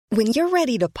When you're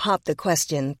ready to pop the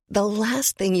question, the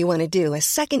last thing you want to do is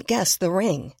second-guess the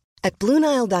ring. At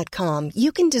BlueNile.com,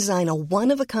 you can design a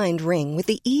one-of-a-kind ring with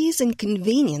the ease and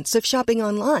convenience of shopping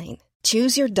online.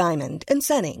 Choose your diamond and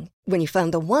setting. When you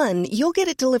find the one, you'll get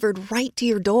it delivered right to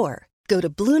your door. Go to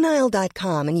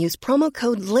BlueNile.com and use promo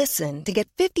code LISTEN to get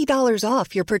 $50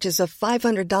 off your purchase of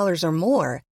 $500 or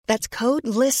more. That's code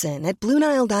LISTEN at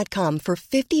BlueNile.com for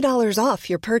 $50 off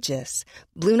your purchase.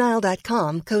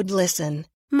 BlueNile.com, code LISTEN.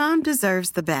 Mom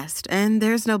deserves the best, and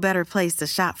there's no better place to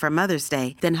shop for Mother's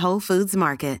Day than Whole Foods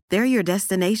Market. They're your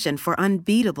destination for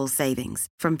unbeatable savings,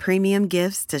 from premium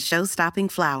gifts to show-stopping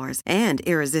flowers and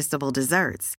irresistible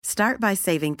desserts. Start by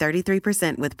saving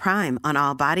 33% with Prime on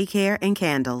all body care and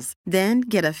candles. Then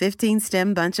get a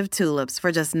 15-stem bunch of tulips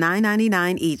for just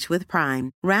 $9.99 each with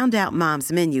Prime. Round out Mom's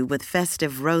menu with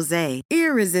festive rosé,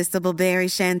 irresistible berry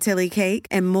chantilly cake,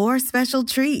 and more special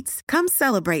treats. Come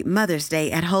celebrate Mother's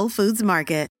Day at Whole Foods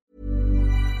Market.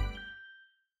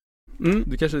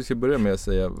 Du kanske ska börja med att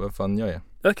säga vad fan jag är.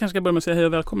 Jag kanske ska börja med att säga hej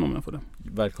och välkommen om jag får det.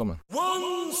 Välkommen.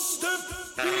 One step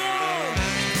beyond.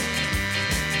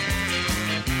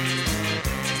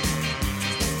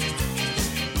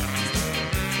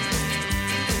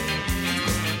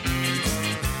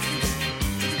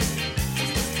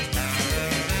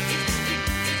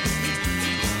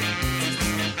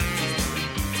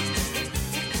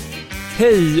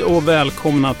 Hej och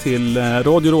välkomna till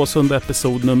Radio Råsunda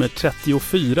episod nummer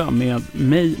 34 med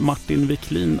mig Martin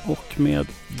Wiklin och med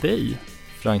dig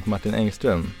Frank Martin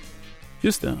Engström.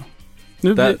 Just det.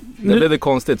 Nu blev det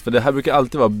konstigt, för det här brukar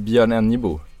alltid vara Björn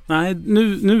Enjebo. Nej,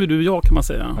 nu är du jag, kan man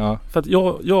säga. Ja. För att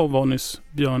jag var nyss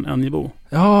Björn Enjebo.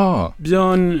 Ja.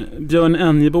 Björn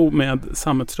Enjebo med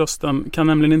Sammetsrösten kan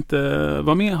nämligen inte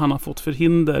vara med. Han har fått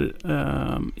förhinder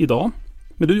idag.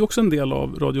 Men du är ju också en del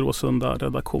av Radio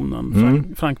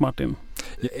Råsunda-redaktionen, Frank Martin.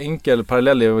 Enkel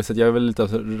parallell är att jag är väl lite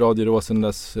av Radio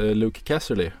Råsundas Luke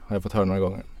Casserly, har jag fått höra några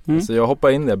gånger. Så jag hoppar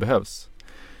in där det behövs.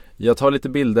 Jag tar lite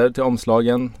bilder till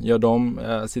omslagen, gör dem,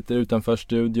 sitter utanför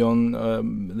studion,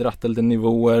 rattar lite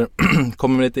nivåer,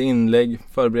 kommer med lite inlägg,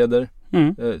 förbereder,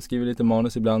 skriver lite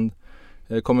manus ibland,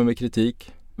 kommer med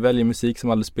kritik, väljer musik som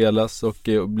aldrig spelas och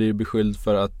blir beskylld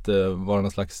för att vara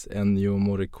någon slags Ennio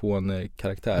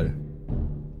Morricone-karaktär.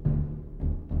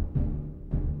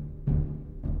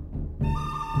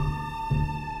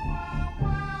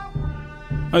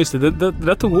 Ja just det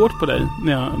där tog hårt på dig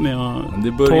när jag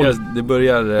det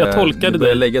börjar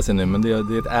dig. Lägga sig nu, men det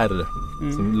är ett R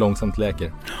som långsamt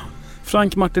läker.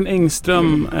 Frank Martin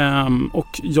Engström och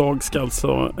jag ska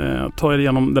alltså ta er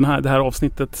igenom det här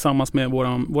avsnittet tillsammans med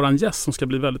våran gäst som ska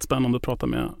bli väldigt spännande att prata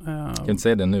med. Kan inte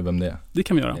säga det nu vem det är? Det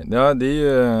kan vi göra. Ja, det är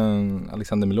ju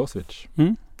Alexander Milosevic.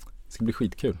 Det ska bli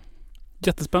skitkul.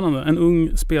 Jättespännande. En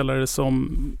ung spelare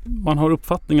som man har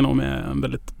uppfattningen om är en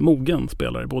väldigt mogen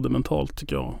spelare, både mentalt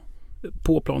tycker jag,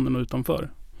 på planen och utanför.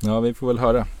 Ja, vi får väl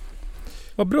höra.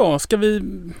 Vad bra. Ska vi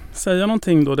säga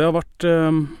någonting då? Det har varit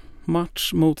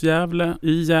match mot Gävle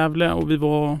i Gävle och vi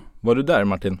var... Var du där,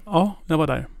 Martin? Ja, jag var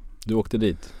där. Du åkte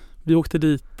dit? Vi åkte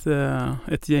dit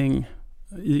ett gäng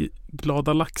i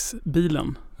Glada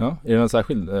Lax-bilen. Ja, är det en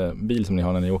särskild bil som ni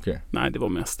har när ni åker? Nej, det var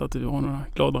mest att vi har några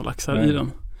Glada Laxar i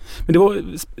den. Men det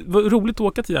var roligt att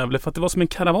åka till Gävle för att det var som en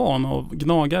karavan av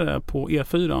gnagare på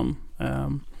E4.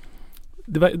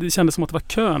 Det kändes som att det var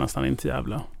kö nästan in till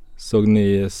Gävle. Såg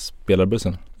ni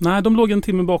spelarbussen? Nej, de låg en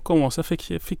timme bakom oss. Jag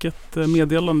fick ett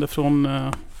meddelande från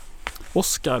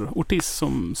Oscar Ortiz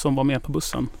som var med på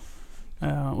bussen.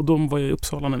 Och de var i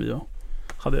Uppsala när vi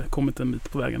hade kommit en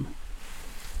bit på vägen.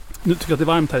 Nu tycker jag att det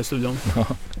är varmt här i studion. Ja.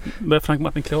 Börjar Frank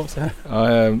Martin klä av sig här?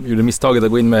 Ja, jag gjorde misstaget att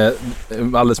gå in med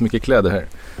alldeles mycket kläder här.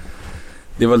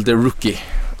 Det var lite rookie.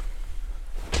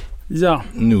 Ja.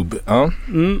 Noob. Ja.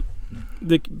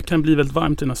 Det kan bli väldigt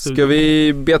varmt i den här studion. Ska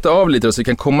vi beta av lite så vi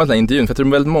kan komma till den här intervjun? För jag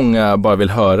tror väldigt många bara vill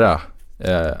höra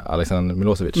Alexander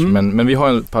Milosevic. Men vi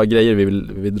har ett par grejer vi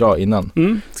vill dra innan.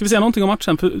 Ska vi säga någonting om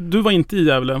matchen? För du var inte i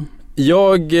Gävle.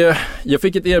 Jag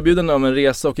fick ett erbjudande om en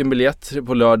resa och en biljett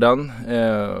på lördagen.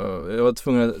 Jag var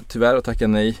tvungen tyvärr att tacka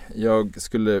nej. Jag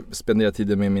skulle spendera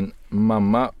tiden med min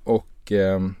mamma och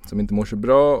som inte mår så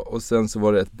bra. Och sen så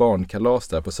var det ett barnkalas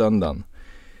där på söndagen.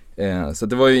 Så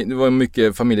det var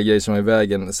mycket familjegrejer som var i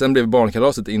vägen. Sen blev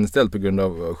barnkalaset inställt på grund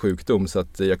av sjukdom. Så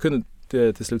att jag kunde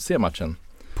till slut se matchen.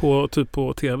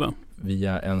 På tv?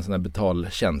 Via en sån här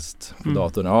betaltjänst på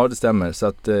datorn. Ja, det stämmer. Så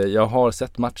att jag har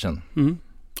sett matchen.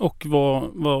 Och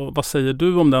vad säger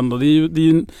du om den då? Det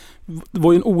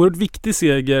var ju en oerhört viktig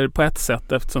seger på ett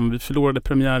sätt eftersom vi förlorade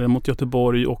premiären mot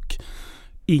Göteborg och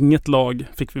inget lag,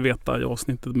 fick vi veta i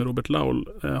avsnittet med Robert Laul,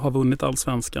 har vunnit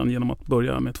allsvenskan genom att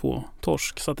börja med 2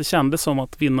 torsk. Så att det kändes som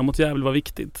att vinna mot Gävle var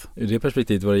viktigt. I det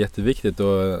perspektivet var det jätteviktigt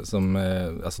och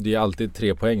alltså det är alltid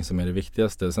 3 poäng som är det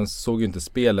viktigaste. Sen såg ju inte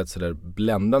spelet så där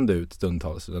bländande ut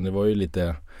stundtals, utan det var ju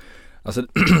lite... Alltså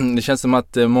det känns som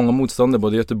att många motståndare,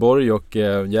 både Göteborg och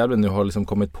Gävle nu har liksom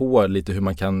kommit på lite hur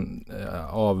man kan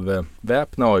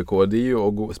avväpna AIK. Det är ju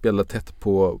att spela tätt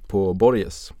på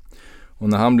Borges. Och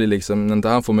när han blir liksom, när inte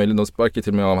han får möjlighet, de sparkar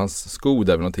till och med av hans sko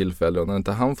där vid något tillfälle. Och när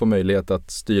inte han får möjlighet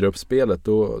att styra upp spelet,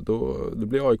 då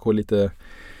blir AIK lite,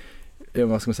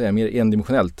 vad ska man säga, mer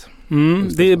endimensionellt.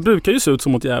 Det brukar ju se ut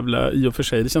som mot Gävle i och för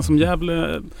sig. Det känns som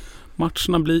Gävle...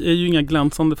 Matcherna är ju inga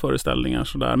glänsande föreställningar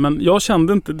sådär. Men jag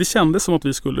kände inte, det kändes som att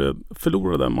vi skulle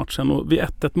förlora den matchen. Och vid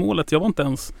 1-1 målet,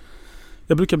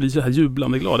 jag brukar bli så här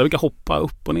jublande glad. Jag brukar hoppa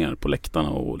upp och ner på läktarna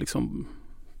och liksom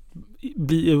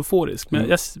bli euforisk. Men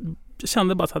jag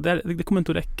kände bara att det kommer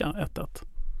inte att räcka 1-1.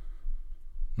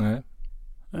 Nej.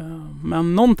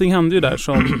 Men någonting hände ju där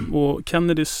och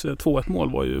Kennedys 2-1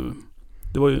 mål var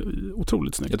ju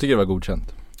otroligt snyggt. Jag tycker det var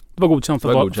godkänt. Det var godkänt för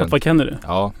att vara Kennedy.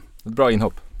 Ja, ett bra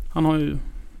inhopp. Han har ju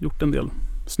gjort en del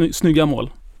snygga mål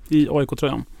i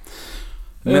AIK-tröjan.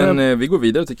 Men vi går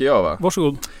vidare tycker jag, va?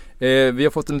 Varsågod. Vi har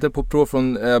fått en liten påprov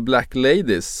från Black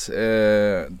Ladies.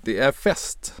 Det är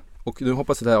fest. Och nu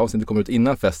hoppas jag att det här avsnittet kommer ut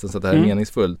innan festen så att det här är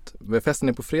meningsfullt. Festen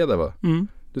är på fredag, va?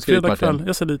 Du ska fredag dit, Martin. Kväll,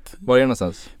 jag ser dit. Var är det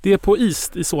någonstans? Det är på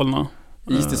East i Solna.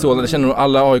 East i Solna, det känner nog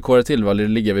alla AIK-are till, va? Det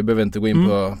ligger. Vi behöver inte gå in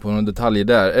på några detaljer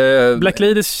där. Black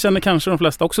Ladies känner kanske de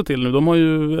flesta också till nu. De har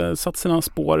ju satt sina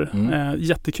spår.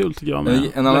 Jättekul tycker jag.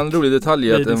 En annan rolig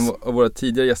detalj är att en av våra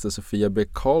tidigare gäster, Sofia B.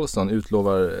 Karlsson,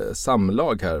 utlovar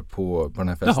samlag här på den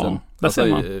här festen. Jaha, där ser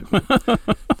man.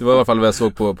 Det var i alla fall vad jag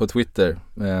såg på Twitter.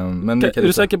 Men är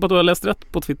du säker på att du har läst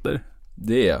rätt på Twitter?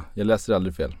 Det är jag. Jag läser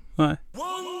aldrig fel. Nej.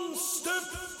 One step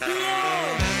beyond.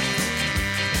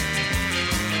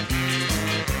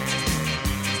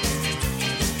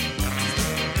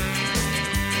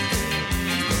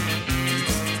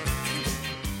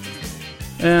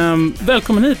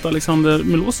 Välkommen hit Alexander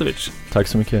Milosevic. Tack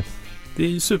så mycket. Det är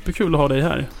ju superkul att ha dig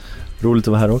här. Roligt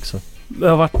att vara här också. Det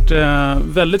har varit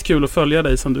väldigt kul att följa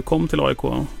dig sedan du kom till AIK.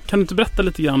 Kan du inte berätta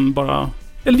lite grann bara...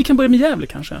 Eller vi kan börja med Gävle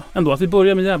kanske. Ändå att vi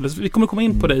börjar med Gävle. Vi kommer komma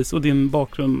in på dig och din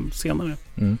bakgrund senare.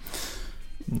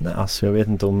 Nej, alltså jag vet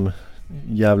inte om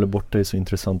Gävle borta är så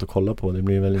intressant att kolla på. Det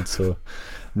blir väl inte så...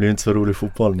 Det blir inte så rolig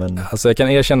fotboll, men... Alltså jag kan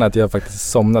erkänna att jag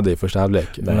faktiskt somnade i första halvlek.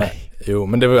 Nej. Jo,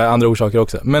 men det var andra orsaker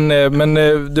också. Men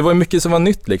det var mycket som var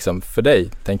nytt liksom för dig,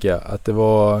 tänker jag. Att det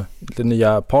var lite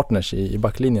nya partners i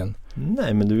backlinjen.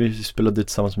 Nej, men vi spelade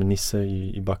tillsammans med Nisse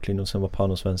i backlinjen och sen var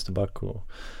Panos vänsterback. Och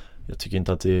jag tycker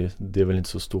inte att det är väl inte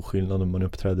så stor skillnad när man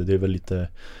uppträder. Det är väl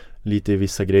lite i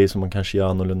vissa grejer som man kanske gör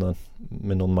annorlunda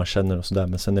med någon man känner och sådär.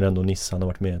 Men sen är det ändå Nisse, han har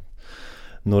varit med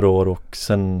några år och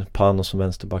sen Panos som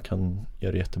vänsterback, han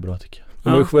gör det jättebra tycker jag.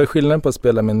 Ja. Vad är skillnaden på att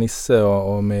spela med Nisse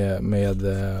och med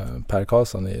Per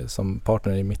Karlsson som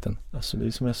partner i mitten? Alltså det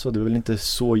är som jag sa, det är väl inte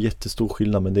så jättestor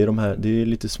skillnad, men det är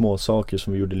lite små saker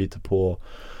som vi gjorde lite på,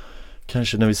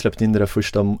 kanske när vi släppte in det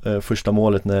där första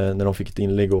målet när de fick ett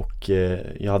inlägg och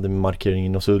jag hade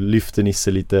markeringen och så lyfte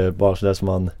Nisse lite bara sådär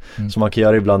som man kan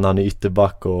göra ibland när han är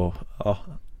ytterback och ja,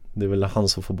 det är väl han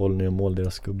som får bollen i mål,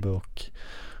 deras gubbe, och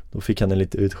då fick han en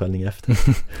lite utskällning efter.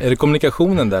 Är det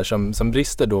kommunikationen där som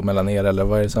brister då mellan er, eller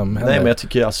vad är det som händer? Nej, men jag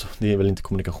tycker alltså, det är väl inte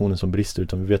kommunikationen som brister,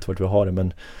 utan vi vet vart vi har det,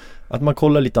 men att man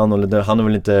kollar lite annorlunda.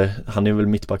 Han är väl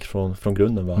mittback från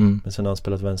grunden, va? Men sen har han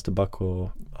spelat vänsterback och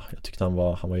jag tyckte han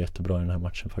var jättebra i den här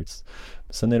matchen faktiskt.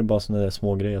 Men sen är det bara sådana där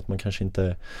små grejer att man kanske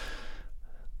inte,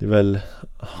 det är väl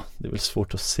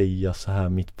svårt att säga så här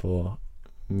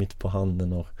mitt på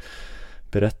handen och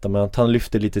berätta, men att han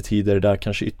lyfter lite tidigare där,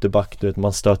 kanske ytterback, du vet,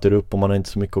 man stöter upp och man har inte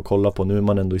så mycket att kolla på. Nu är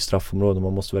man ändå i straffområdet,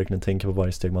 man måste verkligen tänka på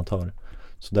varje steg man tar.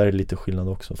 Så där är lite skillnad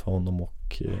också för honom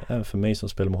och även för mig som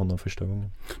spelar med honom första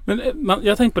gången. Men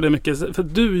jag tänker på det mycket, för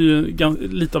du är ju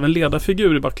lite av en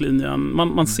ledarfigur i backlinjen.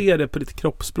 Man ser det på ditt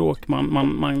kroppsspråk,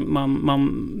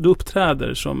 du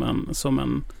uppträder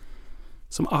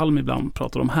som Alm ibland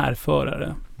pratar om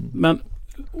härförare. Men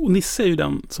och Nisse är ju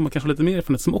den som har kanske lite mer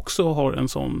erfarenhet, som också har en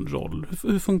sån roll.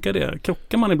 Hur funkar det?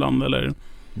 Krockar man ibland eller?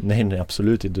 Nej,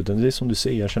 absolut inte. Det är som du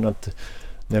säger, jag känner att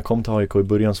när jag kom till AIK i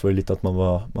början så var det lite att man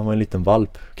var en liten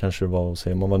valp, kanske det var att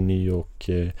säga. Man var ny och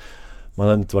man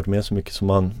hade inte varit med så mycket, så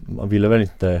man ville väl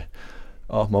inte,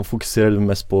 ja, man fokuserade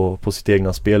mest på sitt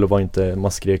egna spel och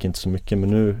man skrek inte så mycket. Men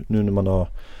nu när man har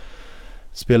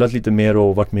spelat lite mer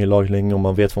och varit med i lag länge och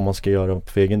man vet vad man ska göra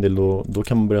för egen del, då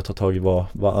kan man börja ta tag i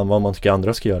vad man tycker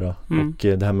andra ska göra. Och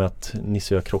det här med att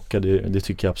Nisse och jag krockar, det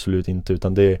tycker jag absolut inte,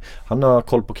 utan han har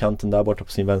koll på kanten där borta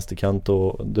på sin vänsterkant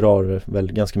och drar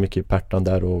väl ganska mycket i pärtan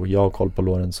där, och jag har koll på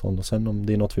Lorentzon, och sen om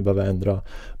det är något vi behöver ändra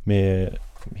med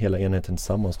hela enheten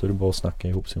tillsammans, då är det bara att snacka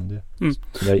ihop sig om det.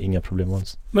 Så det är inga problem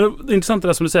alls. Men det är intressant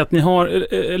det som du säger att ni har,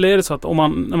 eller är det så att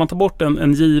när man tar bort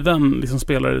en given liksom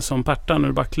spelare som Pärtan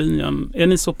ur backlinjen, är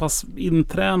ni så pass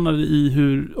intränade i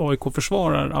hur AIK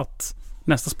försvarar att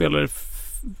nästa spelare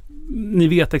ni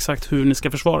vet exakt hur ni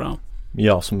ska försvara?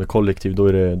 Ja, som är kollektiv, då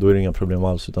är det inga problem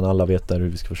alls, utan alla vet där hur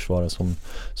vi ska försvara,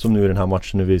 som nu i den här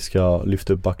matchen, när vi ska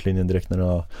lyfta upp backlinjen direkt när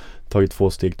har tagit 2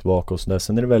 steg tillbaka och sådär.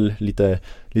 Sen är det väl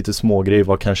lite små grejer,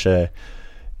 var kanske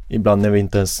ibland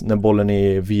när bollen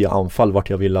är via anfall, vart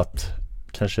jag vill att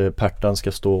kanske Pärtan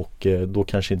ska stå, och då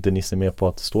kanske inte Nisse är med på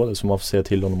att stå där, så man får säga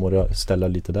till honom och ställa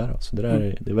lite där. Så det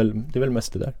är väl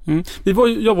mest det där.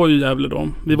 Jag var ju i Gävle då.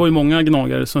 Vi var ju många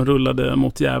gnagare som rullade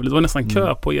mot Gävle. Det var nästan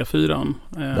kö på E4.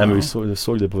 Nej, men vi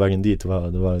såg det på vägen dit. Det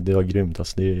var grymt.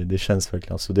 Alltså, det känns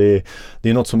verkligen. Alltså, det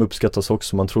är något som uppskattas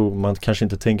också. Man kanske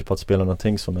inte tänker på att spelarna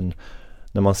tänker så, men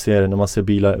när man ser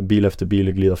bil efter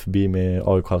bil glida förbi med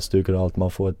AIK-halsdukar och allt,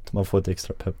 man får ett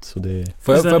extra pepp. Så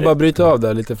Får jag bara bryta av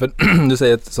där lite, för du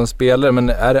säger att som spelare, men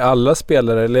är det alla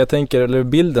spelare, eller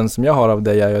bilden som jag har av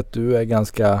dig är ju att du är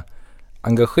ganska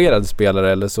engagerad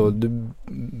spelare, eller så du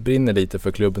brinner lite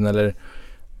för klubben, eller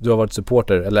du har varit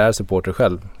supporter eller är supporter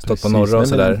själv, stått på norra och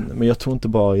sådär. Men jag tror inte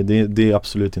bara, det är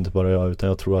absolut inte bara jag, utan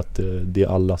jag tror att det är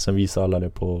alla, sen visar alla det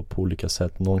på olika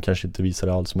sätt. Någon kanske inte visar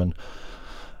det alls, men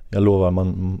jag lovar,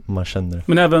 man känner det.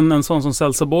 Men även en sån som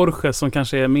Celso Borges, som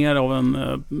kanske är mer av en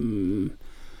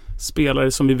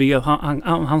spelare som vi vet,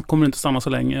 han kommer inte stanna så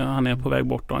länge. Han är på väg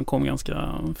bort och han kom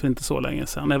för inte så länge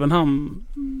sedan. Även han...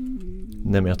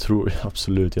 Nej, men jag tror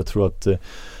att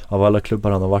av alla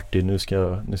klubbar han har varit i, nu ska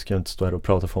jag inte stå här och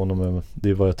prata för honom, men det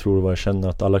är vad jag tror och vad jag känner,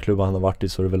 att alla klubbar han har varit i,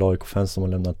 så är det väl AIK-fans som har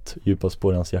lämnat djupa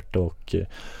spår i hans hjärta, och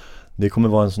det kommer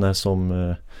vara en sån här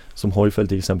som Hojfeldt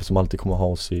till exempel, som alltid kommer ha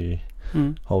oss i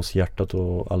hjärtat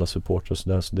och alla supportrar och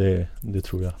sådär, så det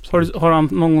tror jag absolut. Har han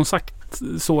någon gång sagt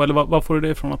så, eller vad får du det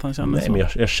ifrån att han känner så? Nej,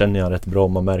 men jag känner han rätt bra,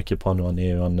 man märker på honom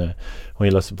hur han är, han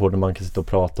gillar supporter, man kan sitta och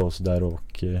prata och sådär,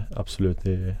 och absolut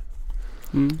det.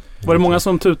 Var det många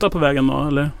som tutade på vägen då,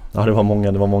 eller? Ja, det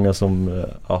var många som,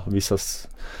 vissa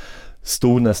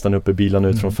stod nästan uppe i bilarna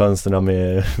ut från fönsterna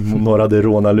med några hade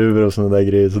rånarluvor och sådana där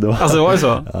grejer, så det var, alltså, var det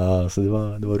så? Ja, så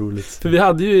det var roligt. För vi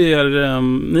hade ju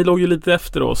ni låg ju lite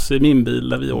efter oss i min bil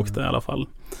där vi åkte i alla fall.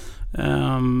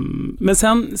 Men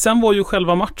sen var ju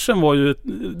själva matchen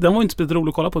den var inte speciellt rolig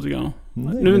att kolla på, tycker jag.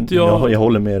 Nej, nu inte jag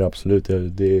håller med er, absolut.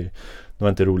 Det var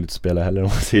inte roligt att spela heller, om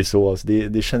man säger så. Alltså,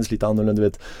 det känns lite annorlunda, du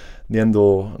vet. Det är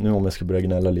ändå, nu om jag ska börja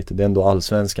gnälla lite, det är ändå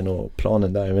allsvenskan och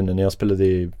planen där. Jag vet inte, när jag spelade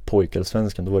i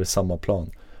pojkallsvenskan, då var det samma plan.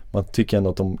 Man tycker ändå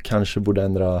att de kanske borde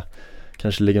ändra,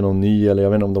 kanske lägga någon ny, eller jag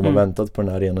vet inte om de har väntat på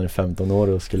den här arenan i 15 år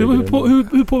och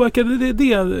hur påverkade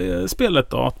det spelet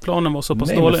då, att planen var så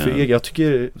pass dålig? Jag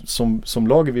tycker som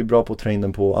lag är vi bra på att träna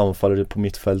in på anfallare på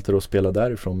mittfältet och spela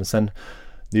därifrån, men sen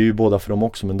det är ju båda för dem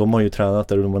också, men de har ju tränat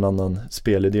där och de har en annan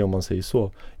spelidé, om man säger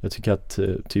så. Jag tycker att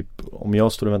typ om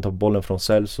jag står och väntar på bollen från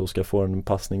Celso och ska få en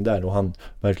passning där och han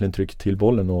verkligen trycker till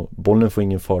bollen och bollen får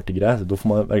ingen fart i gräset, då får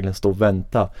man verkligen stå och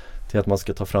vänta till att man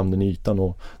ska ta fram den ytan,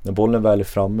 och när bollen väl är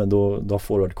framme då har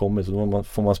forward kommit, så då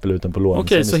får man spela ut den på lån.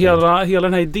 Okej, så hela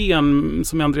den här idén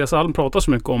som Andreas Alm pratar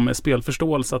så mycket om är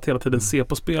spelförståelse, att hela tiden se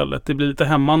på spelet. Det blir lite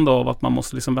hämmande av att man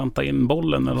måste liksom vänta in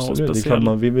bollen eller ha speciellt. Det är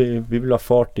klart, vi vill ha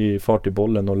fart i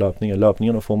bollen och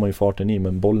löpningarna får man ju farten i,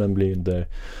 men bollen blir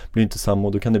inte samma,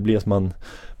 och då kan det bli att man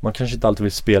kanske inte alltid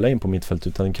vill spela in på mittfält,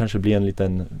 utan det kanske blir en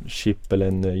liten chip eller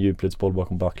en djupledsboll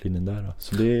bakom backlinjen där.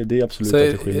 Så det är absolut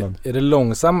inte skillnad. Är det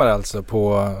långsammare alltså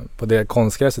på det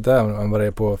konstgräset där än vad det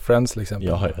är på Friends till exempel?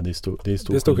 Ja, det är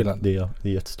stor skillnad. Det är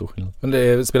jättestor skillnad.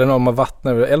 Men spelar någon om att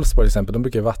vattna, Elfsborg till exempel, de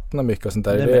brukar vattna mycket och sånt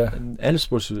där.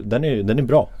 Elfsborg, den är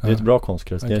bra. Det är ett bra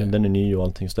konstgräs. Okay. Den är ny och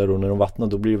allting så där, och när de vattnar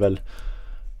då blir det väl,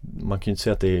 man kan ju inte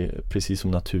säga att det är precis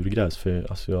som naturgräs, för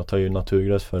alltså jag tar ju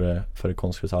naturgräs före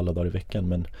konstgräs alla dagar i veckan,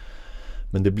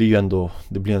 men det blir ju ändå,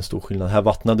 det blir en stor skillnad. Här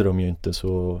vattnade de ju inte,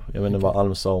 så jag vet inte vad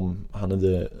Alm sa om,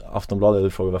 Aftonbladet hade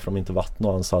frågat varför de inte vattnade,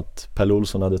 och han sa att Pelle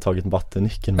Olsson hade tagit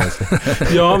vattennyckeln med sig.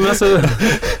 Ja,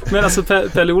 men alltså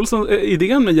Pelle Olsson,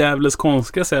 idén med Gävles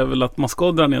konstgräs är väl att man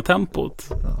ska dra ner tempot,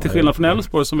 till skillnad från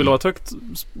Elfsborg som vill ha ett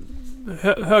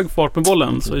hög fart med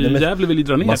bollen, så Gävle vill ju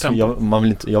dra ner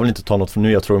tempot. Jag vill inte ta något från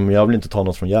nu, jag vill inte ta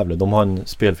något från Gävle. De har en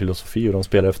spelfilosofi och de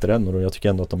spelar efter den, och jag tycker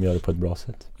ändå att de gör det på ett bra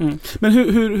sätt. Men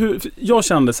hur jag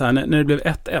kände så här när det blev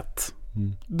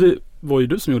 1-1. var ju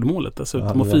du som gjorde målet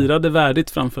dessutom och firade värdigt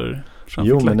framför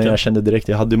Jo, klacken. men jag kände direkt,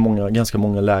 jag hade ganska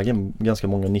många lägen, ganska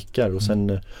många nickar och sen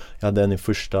jag hade en i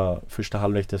första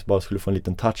halvlek där jag bara skulle få en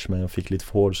liten touch, men jag fick lite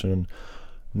för hård så den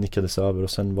nickades över och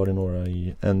sen var det några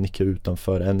en nickade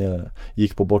utanför, en jag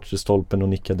gick på bortre stolpen och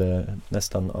nickade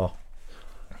nästan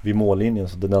vid mållinjen,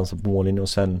 så det dansade på mållinjen och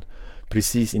sen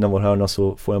precis innan vår hörna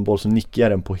så får jag en boll så nickar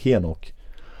jag den på Henok,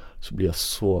 så blir jag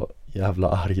så jävla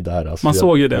arg där alltså. Man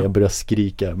såg ju det. Jag började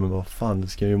skrika, men vad fan,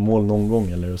 ska jag ju mål någon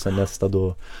gång eller? Och sen nästa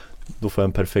då får jag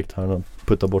en perfekt hörna,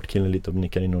 putta bort killen lite och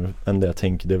nickar in och enda jag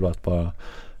tänker det var att bara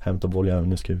hämta bollen,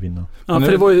 nu ska vi vinna. Ja,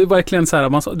 för det var ju verkligen så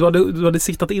här, du hade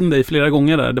siktat in dig flera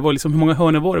gånger där. Det var liksom, hur många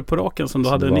hörnor var det på raken som du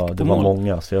hade nick på mål? Det var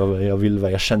många, så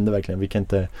jag kände verkligen, vi kan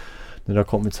inte, när det har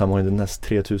kommit så här många, det är nästan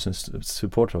 3000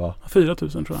 supportrar va?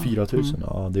 4000 tror jag. 4000,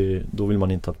 då vill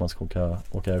man inte att man ska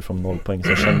åka härifrån 0 poäng. Så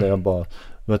jag kände jag bara,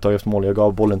 ett tag efter mål, jag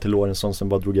gav bollen till Lorentzon, sen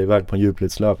bara drog jag iväg på en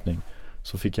djupledslöpning.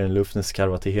 Så fick jag en luften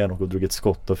skarva till Henok och drog ett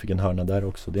skott och fick en hörna där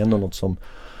också. Det är ändå något som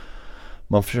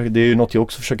man försöker, det är ju något jag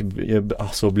också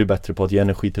försöker bli bättre på, att ge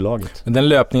energi till laget. Men den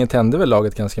löpningen tände väl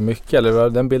laget ganska mycket, eller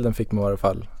den bilden fick man i alla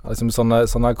fall? Alltså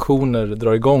sådana aktioner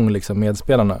drar igång liksom med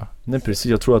spelarna. Nej precis,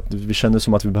 jag tror att vi kände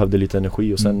som att vi behövde lite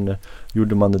energi och sen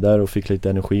gjorde man det där och fick lite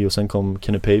energi och sen kom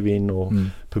Kenny Pavey in och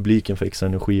publiken fick extra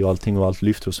energi och allting och allt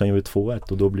lyfter och sen gjorde vi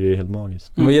 2-1 och då blir det helt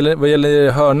magiskt. Vad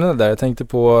gäller hörnorna där, jag tänkte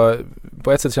på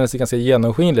ett sätt kändes det ganska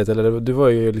genomskinligt, eller du var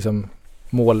ju liksom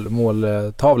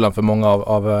måltavlan för många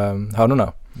av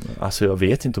hörnorna. Alltså jag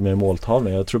vet inte om jag är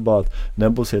måltavlan. Jag tror bara att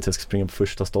Nebo säger att jag ska springa på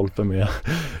första stolpen, men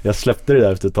jag släppte det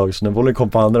där efter ett tag, så när bollen kom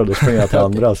på andra då sprang jag till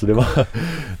andra, så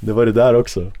det var det där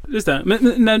också. Just det,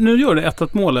 men när du gör det 1-1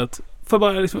 målet,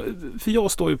 för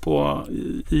jag står ju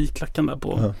i klacken där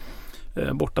på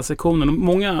borta sektionen och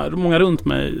många runt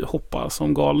mig hoppar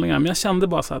som galningar, men jag kände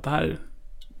bara så att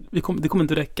det kommer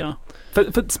inte räcka.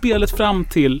 För spelet fram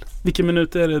till, vilken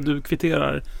minut är det du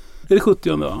kvitterar? Är det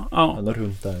 70 va? Ja.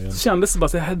 Runt där, ja. Så kändes det bara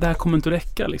att det här kommer inte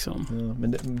räcka liksom. Ja,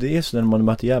 men det är så när man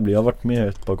möter Gävle. Jag har varit med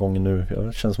ett par gånger nu.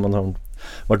 Jag känns som man har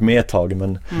varit med ett tag,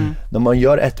 men när man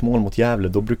gör ett mål mot Gävle,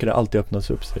 då brukar det alltid öppnas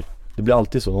upp sig. Det blir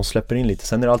alltid så, de släpper in lite.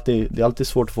 Sen är det är alltid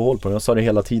svårt att få håll på det. Jag sa det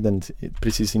hela tiden,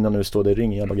 precis innan nu står det i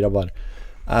ringen. Jag bara, grabbar,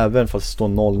 även fast det står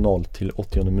 0-0 till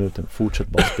 80:e minuten, fortsätt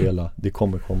bara spela. Det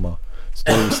kommer komma. Så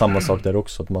det är samma sak där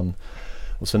också, att man.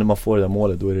 Och sen när man får det där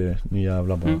målet, då är det nu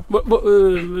jävla bara.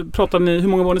 Pratade ni, hur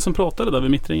många var ni som pratade där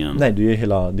vid mittringen? Nej, det är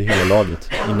hela laget.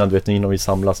 Innan vi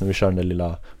samlas, när vi kör den där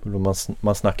lilla,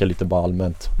 man snackar lite bara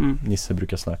allmänt. Nisse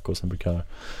brukar snacka och sen brukar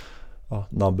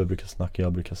Nabbe brukar snacka,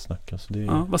 jag brukar snacka, så det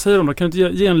är... Vad säger de då? Kan du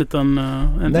inte ge en liten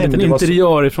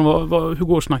interiör ifrån hur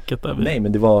går snacket där? Nej,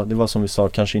 men det var som vi sa,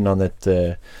 kanske innan ett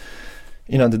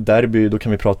derby, då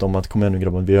kan vi prata om att kom igen nu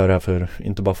grabbar, vi gör det här för,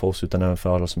 inte bara för oss utan även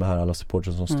för alla som är här, alla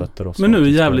supporters som stöttar oss. Men nu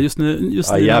i Gävle, just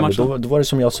i matchen. Då var det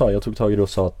som jag sa, jag tog tag i det och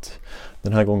sa att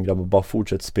den här gången grabbar, bara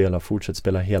fortsätt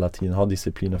spela hela tiden, ha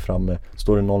disciplinen framme,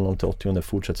 står det 0-0 till 80,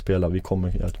 fortsätt spela, vi kommer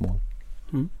göra ett mål.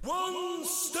 One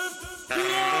step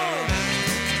beyond.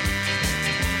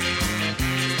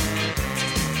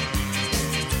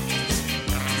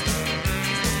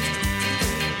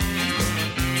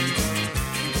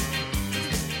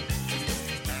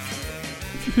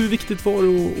 Hur viktigt var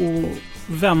det att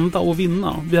vända och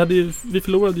vinna? Vi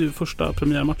förlorade ju första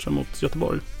premiärmatchen mot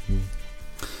Göteborg.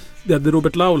 Vi hade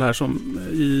Robert Laul här som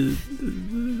i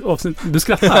avsnitt... Du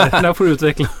skrattar, när får du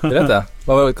utveckla. Berätta,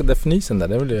 vad var definitionen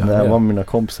där? När jag var med mina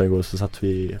kompisar igår så satt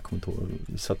vi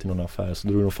satt i någon affär, så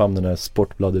drog de fram den här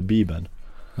Sportbladet Bibeln.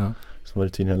 Ja. Så var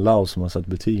det tydligen Laul som har satt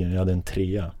betygen. Jag hade en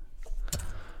 3.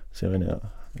 Så jag menar,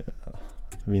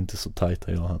 vi är inte så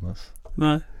tajta, jag och Hannes.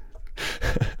 Nej.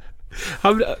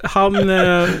 Men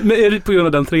är det på grund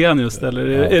av den 3:an just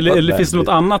eller finns det något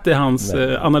annat i hans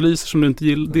analyser som du inte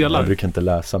delar? Jag brukar inte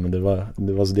läsa, men det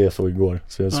var det jag såg igår.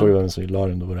 Så jag såg vem som la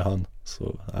den, då var det han.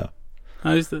 Så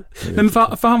ja, just det. Men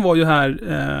för han var ju här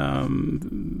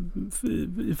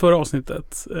i förra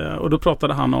avsnittet och då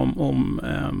pratade han om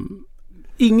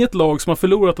inget lag som har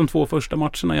förlorat de 2 första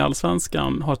matcherna i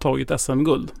Allsvenskan har tagit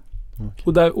SM-guld.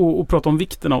 Okay. Och prata om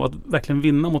vikten av att verkligen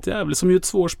vinna mot Gävle, som ju är ett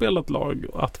svårspelat lag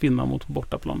att vinna mot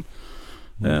bortaplan.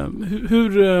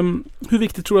 Hur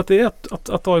viktigt tror du att det är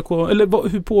att AIK, eller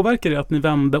hur påverkar det att ni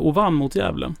vände och vann mot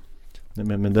Gävle?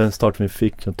 Nej, men den starten vi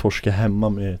fick, att torska hemma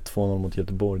med 2-0 mot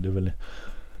Göteborg, det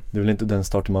är väl inte den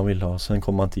starten man vill ha. Sen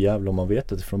kommer man till Gävle och man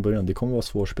vet att från början det kommer vara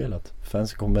svårspelat.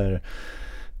 Fans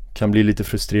kan bli lite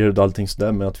frustrerad och allting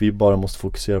sådär, men att vi bara måste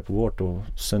fokusera på vårt. Och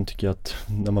sen tycker jag att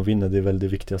när man vinner, det är väl det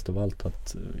viktigaste av allt,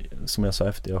 att som jag sa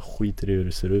efter, jag skiter i hur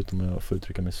det ser ut om jag får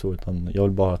uttrycka mig så, utan jag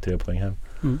vill bara ha 3 poäng hem.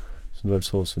 Så det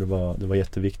var så det var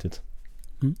jätteviktigt.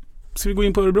 Ska vi gå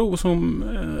in på Örebro som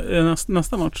är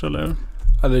nästa match eller?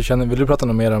 Eller vill du prata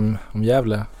något mer om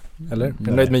Gävle? Eller? Är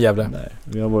du nöjd med Gävle? Nej,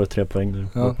 vi har våra 3 poäng nu.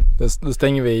 Ja, då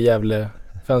stänger vi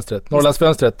Gävle-fönstret.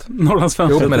 Norrlandsfönstret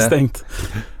Norrlandsfönstret är stängt.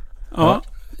 Ja.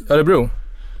 Örebro.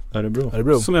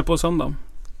 Som är på söndag.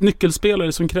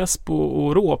 Nyckelspelare som Crespo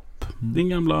och Råp. Din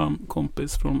gamla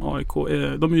kompis från AIK.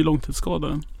 De är ju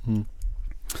långtidsskadade.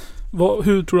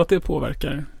 Hur tror du att det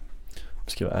påverkar?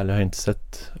 Ska jag vara ärlig, jag har inte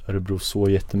sett Örebro så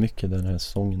jättemycket den här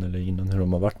säsongen eller innan hur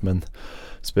de har varit, men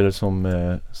spelare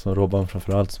som Robban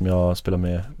framförallt, som jag spelar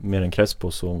med mer än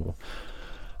Crespo, så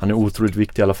han är otroligt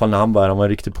viktig, i alla fall när han var en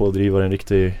riktig pådrivare, en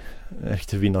riktig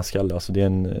vinnarskalle. Alltså det är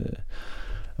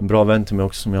en bra vän till mig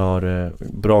också som jag har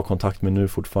bra kontakt med nu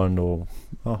fortfarande, och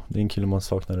ja, det är en kille man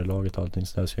saknar i laget och allting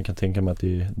sådär, så jag kan tänka mig att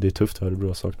det är tufft för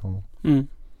Örebro att sakna honom.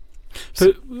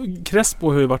 För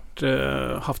Crespo har ju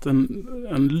haft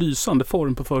en lysande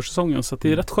form på försäsongen, så att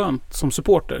det är rätt skönt som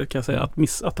supporter kan jag säga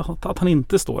att han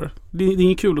inte står. Det är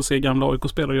inget kul att se gamla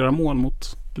AIK-spelare göra mål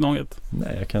mot Gnaget.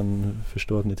 Nej, jag kan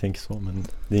förstå att ni tänker så, men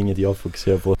det är inget jag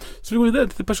fokuserar på. Så vi går vidare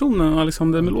till personen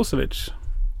Alexander Milosevic.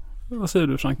 Vad säger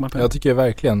du, Frank Martin? Jag tycker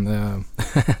verkligen.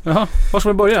 Jaha, var ska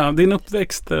vi börja? Din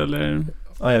uppväxt eller?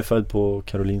 Ja, jag är född på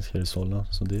Karolinska i Solna,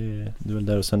 så det är väl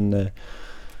där. Och sen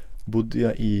bodde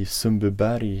jag i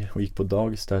Sundbyberg och gick på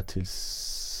dagis där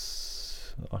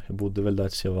tills jag bodde väl där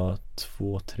tills jag var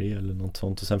 2-3 eller något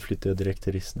sånt, och sen flyttade jag direkt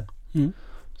till Rissne.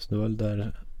 Så det var väl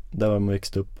där var man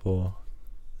växte upp och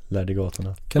lärde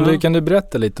gatorna. Kan du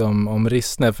berätta lite om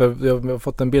Rissne? För jag har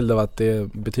fått en bild av att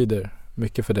det betyder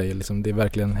mycket för dig, liksom, det är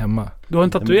verkligen hemma. Du har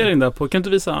en tatuering där på, kan du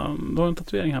visa? Du har en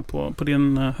tatuering här på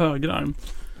din högerarm.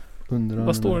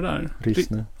 Vad står det där?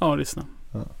 Rissne. Ja, Rissne.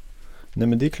 Ja. Nej,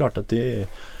 men det är klart att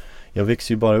jag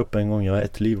växte ju bara upp en gång, jag har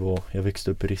ett liv och jag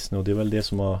växte upp i Rissne, och det är väl det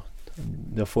som har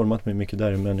format mig mycket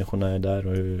där, hur människorna är där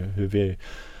och hur vi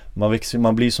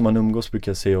man blir som man umgås, brukar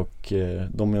jag säga, och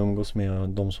de jag umgås med,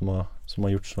 de som har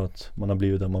gjort så att man har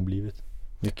blivit där man blivit.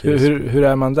 Hur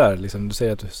är man där? Liksom? Du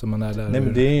säger att som man är där. Nej,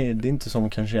 men det är inte som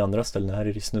kanske i andra ställen. Här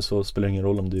i Rissne så spelar det ingen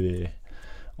roll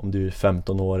om du är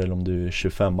 15 år eller om du är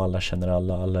 25. Alla känner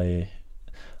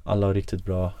alla har riktigt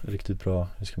bra,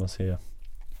 hur ska man säga,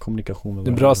 kommunikation med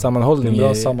varandra. Det är bra sammanhållning. Det är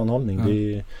bra sammanhållning. Ja.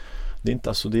 Det är inte,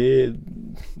 alltså det är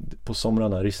på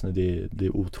somrarna i Rissne, det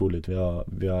är otroligt.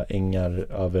 Vi har ängar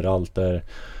överallt där.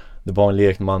 Det var en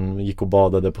lek, man gick och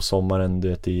badade på sommaren, du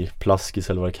vet, i plaskis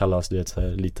eller vad det kallas, du vet, så här,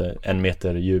 lite 1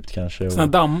 meter djupt kanske. Såna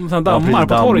dammar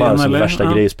på torgen eller?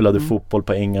 Värsta grejer, spelade fotboll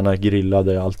på ängarna,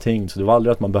 grillade, allting. Så det var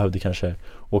aldrig att man behövde kanske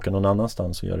åka någon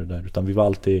annanstans och göra det där, utan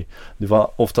det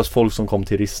var oftast folk som kom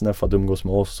till Rissne för att umgås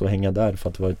med oss och hänga där, för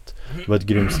att det var ett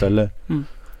grymt ställe.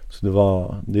 Så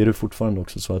det är det fortfarande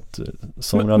också, så att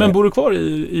men bor du kvar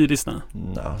i Rissne?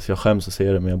 Nej, så jag skäms att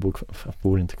säga det, men jag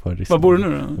bor inte kvar i Rissne. Var bor du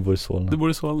nu då? Jag bor i Solna. Du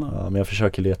bor i Solna? Ja, men jag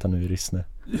försöker leta nu i Rissne.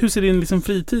 Hur ser din liksom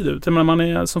fritid ut? Jag menar, man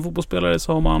är som fotbollsspelare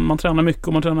så har man tränar mycket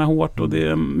och man tränar hårt och det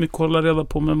är mycket att hålla reda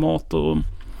på med mat och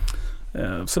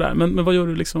sådär. Men vad gör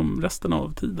du liksom resten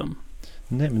av tiden?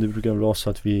 Nej, men det brukar väl vara så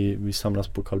att vi samlas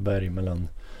på Karlberg mellan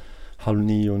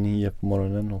 8:30 och 9 på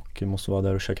morgonen och måste vara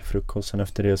där och käka frukost. Sen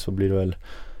efter det så blir det väl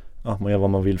man gör vad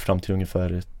man vill fram till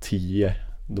ungefär 10,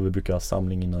 då vi brukar ha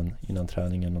samling innan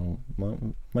träningen, och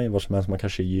man gör vad som helst. Man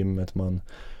kanske är i gymmet, man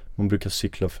brukar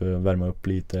cykla för att värma upp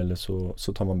lite, eller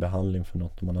så tar man behandling för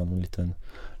något om man har någon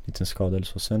liten skada eller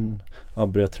så. Sen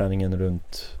börjar träningen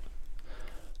runt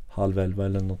 10:30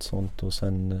 eller något sånt, och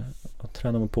sen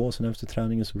tränar man på. Sen efter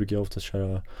träningen så brukar jag ofta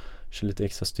köra lite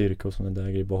extra styrka och sådana där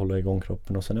grejer, bara hålla igång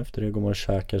kroppen, och sen efter det går man och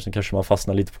käkar. Sen kanske man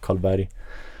fastnar lite på Karlberg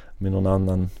med någon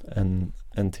annan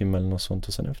en timme eller något sånt,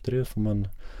 och sen efter det får man,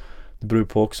 det beror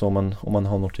på också om man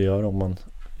har något att göra,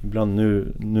 ibland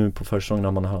nu på försäsongen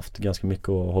har man haft ganska mycket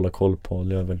att hålla koll på,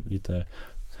 lever lite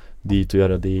dit och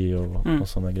göra det och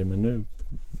sådana grejer, men nu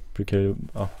brukar det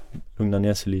lugna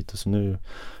ner sig lite, så nu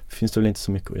finns det väl inte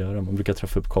så mycket att göra. Man brukar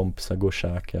träffa upp kompisar, gå och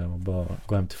käka och bara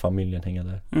gå hem till familjen, hänga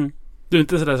där. Du är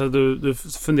inte sådär så att du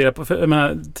funderar på, jag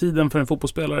menar, tiden för en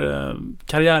fotbollsspelare,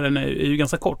 karriären är ju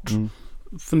ganska kort.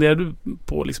 Funderar du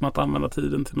på liksom att använda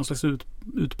tiden till någon slags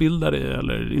utbildare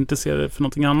eller intresserar dig för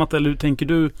någonting annat, eller hur tänker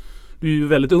du? Du är ju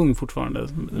väldigt ung fortfarande,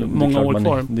 många år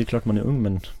kvar. Det är klart man är ung,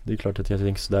 men det är klart att jag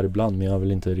tänker sådär ibland, men jag har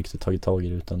väl inte riktigt tagit tag i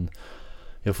det, utan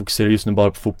jag fokuserar just nu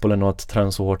bara på fotbollen och att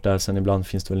träna så hårt där. Sen ibland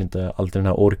finns det väl inte alltid den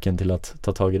här orken till att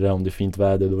ta tag i det. Om det är fint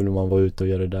väder, då vill man vara ute och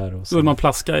göra det där. Och då vill man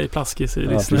plaska i plaskis i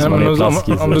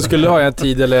om du skulle ha en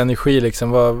tid eller energi,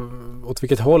 liksom, åt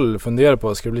vilket håll funderar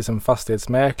på? Ska du bli liksom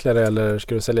fastighetsmäklare, eller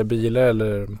ska du sälja bilar,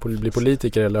 eller bli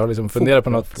politiker, eller har liksom funderat på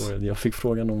något? Jag fick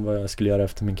frågan om vad jag skulle göra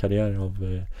efter min karriär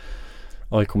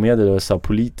AIK-medier och så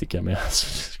politiker, men jag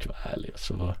ska vara ärlig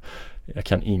så jag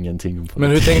kan ingenting om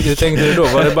politik. Men hur tänkte du då?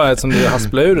 Var det bara ett som du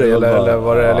hasplade ur dig eller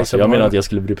var det liksom... Jag menar att jag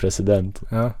skulle bli president.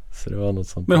 Ja. Så det var något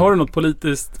sånt. Men har du något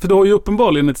politiskt, för du har ju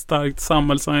uppenbarligen ett starkt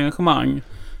samhällsengagemang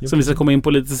som vi ska komma in på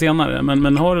lite senare,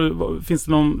 men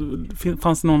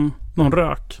fanns det någon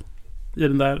rök i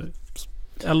den där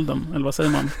elden, eller vad säger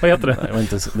man? Vad heter det? Nej,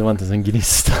 det var inte ens en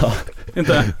gnista.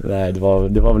 Inte? Nej, det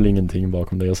var väl ingenting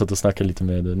bakom det. Jag satt och snackade lite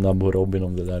med Nabbo och Robin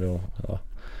om det där och ja,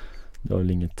 det var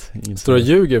väl inget. Står du och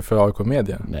ljuger för AIK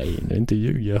Media? Nej, det är inte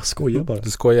ljug. Jag skojar bara. Du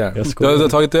skojar? Du har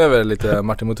tagit över lite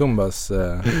Martin Mutumbas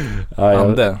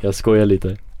ande. Jag skojar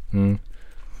lite. Mm.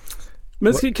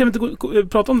 Men kan vi inte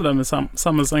prata om det där med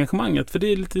samhällsengagemanget? För det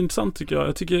är lite intressant tycker jag.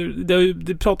 Jag tycker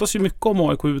det pratas ju mycket om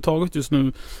AIK överhuvudtaget just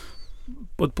nu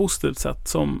på ett positivt sätt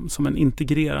som en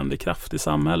integrerande kraft i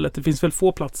samhället. Det finns väl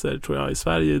få platser tror jag i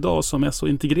Sverige idag som är så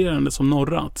integrerande som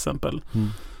norra till exempel.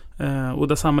 Och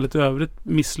där samhället i övrigt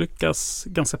misslyckas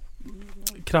ganska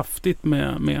kraftigt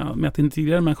med att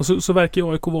integrera människor så verkar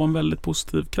ju AIK vara en väldigt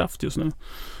positiv kraft just nu.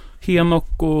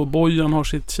 Henok och Bojan har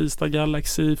sitt Kista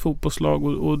Galaxy fotbollslag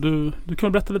och du kan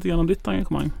väl berätta lite grann om ditt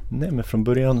engagemang? Nej, men från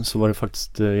början så var det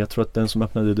faktiskt, jag tror att den som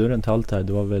öppnade dörren till allt det här,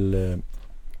 det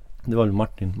var väl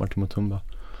Martin Mutumba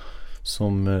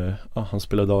som, han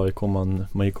spelade AIK,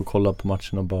 man gick och kollade på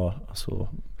matchen och bara, alltså,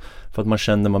 för att man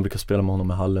kände, man brukar spela med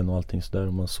honom i hallen och allting sådär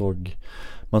och man såg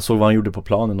vad han gjorde på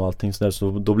planen och allting sådär,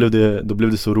 så då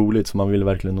blev det så roligt så man ville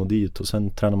verkligen nå dit och sen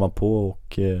tränade man på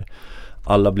och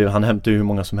han hämtade ju hur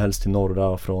många som helst till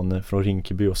norra från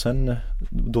Rinkeby och sen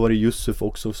då var det Yusuf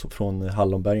också från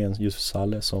Hallonbergen, Yusuf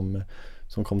Saleh som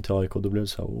kom till AIK och då blev det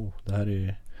så det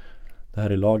här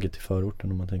är laget i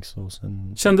förorten om man tänker så.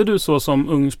 Sen... Kände du så som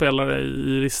ung spelare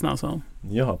i Rissne alltså?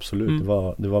 Ja, absolut.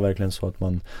 Det var verkligen så att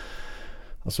man,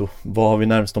 alltså vad har vi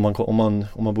närmast om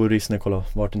man bor i Rissne, kolla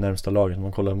vart är närmsta laget. Om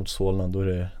man kollar mot Solna då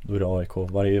är det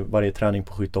AIK. Varje träning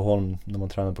på Skytteholm när man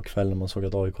tränade på kvällen, man såg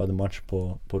att AIK hade match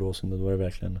på Råsunda, då var det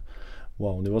verkligen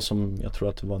wow. Det var som, jag tror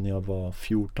att det var när jag var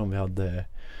 14,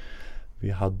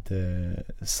 vi hade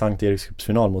Sankt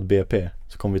Erikscupsfinal mot BP,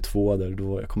 så kom vi tvåa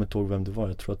där. Jag kommer inte ihåg vem det var,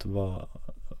 jag tror att det var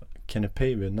Kenny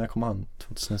Pavey. När kom han?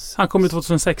 2006. Han kom ju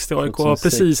 2006 till AIK, 2006.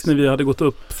 Precis när vi hade gått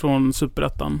upp från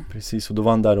Superettan. Precis, och då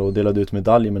var han där och delade ut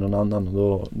medaljer med någon annan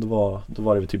och då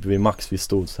var det typ vid max vi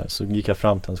stod så gick jag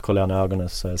fram till honom, så kollade han i ögonen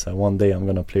och sa så här, one day I'm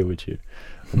gonna play with you.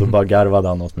 Och då bara garvade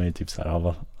han åt mig typ så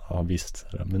här, ja visst,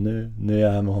 men nu är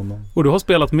jag här med honom. Och du har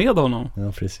spelat med honom?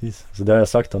 Ja, precis. Så det har jag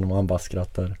sagt honom och han bara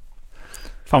skrattar.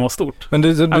 Fan vad stort. Men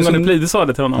du sa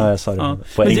det till honom? Ja, jag sa det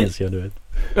på engelska, du vet.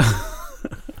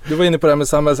 Du var inne på det här med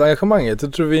samhällsengagemanget.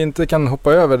 Jag tror vi inte kan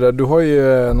hoppa över det. Du har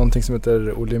ju någonting som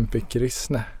heter Olympic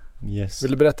Rissne. Yes.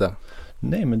 Vill du berätta?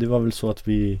 Nej, men det var väl så att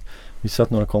vi satt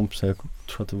några kompisar, jag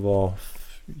tror att det var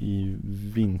i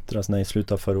vintras, i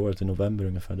slutet av förra året, i november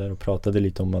ungefär där, och pratade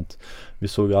lite om att vi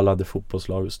såg alla hade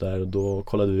fotbollslag och så där, och då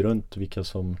kollade vi runt vilka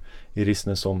som i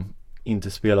Rissne som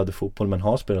inte spelade fotboll men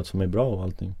har spelat, som är bra och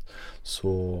allting.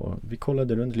 Så vi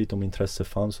kollade runt lite om intresse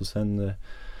fanns och sen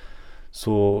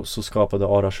så skapade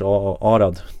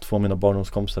Arad, två av mina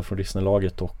barndomskompisar från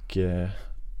Rissne-laget och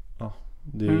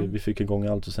vi fick igång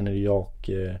allt och sen är det jag och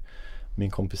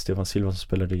min kompis Stefan Silva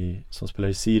som spelar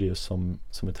i Sirius som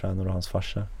är tränare och hans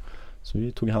farsa. Så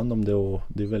vi tog hand om det och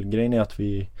det är väl grejen är att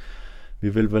vi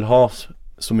vill väl ha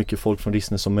så mycket folk från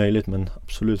Rissne som möjligt, men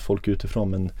absolut folk utifrån,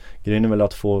 men grejen är väl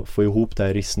att få ihop det här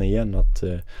i Rissne igen, att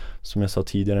som jag sa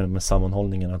tidigare med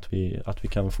sammanhållningen, att vi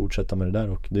kan fortsätta med det där,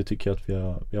 och det tycker jag att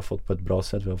vi har fått på ett bra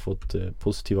sätt. Vi har fått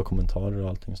positiva kommentarer och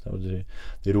allting så där. Och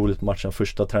det är roligt. Matchen,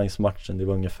 första träningsmatchen, det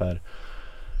var ungefär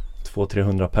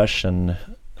 200-300 pers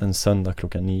en söndag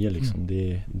klockan 9 liksom.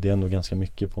 Det är ändå ganska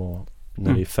mycket på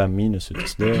när det är 5 minus ute.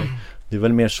 Så det är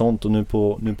väl mer sånt, och nu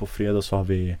på fredag så har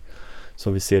vi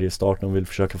seriestarten och vill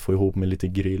försöka få ihop med lite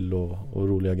grill och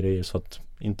roliga grejer, så att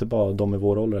inte bara de i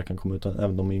vår ålder kan komma ut, utan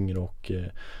även de yngre och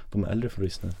de äldre från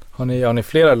Rissne. Har ni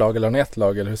flera lag eller har ni ett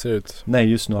lag, eller hur ser det ut? Nej,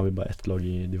 just nu har vi bara ett lag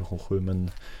i division 7,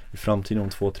 men i framtiden om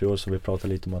 2-3 år så vi pratar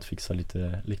lite om att fixa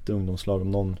lite ungdomslag,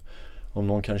 om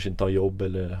någon kanske inte har jobb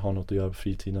eller har något att göra på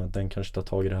fritiden, att den kanske tar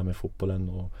tag i det här med fotbollen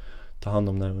och tar hand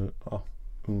om de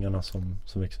ungarna som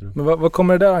växer upp. Men vad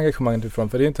kommer det där engagemanget ifrån?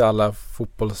 För det är inte alla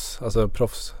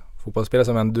fotbollsspelare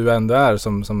som du ändå är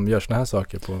som gör såna här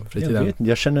saker på fritiden.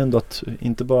 Jag känner ändå att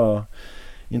inte bara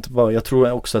inte bara, jag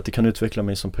tror också att det kan utveckla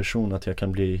mig som person, att jag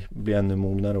kan bli ännu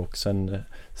mognare och sen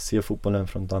se fotbollen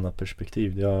från ett annat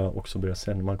perspektiv. Det har jag också börjat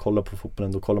se. När man kollar på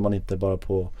fotbollen, då kollar man inte bara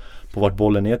på vart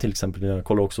bollen är till exempel. Jag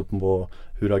kollar också på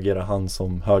hur agerar han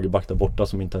som högerback där borta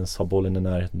som inte ens har bollen i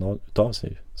närheten av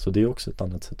sig. Så det är också ett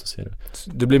annat sätt att se det.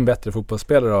 Du blir en bättre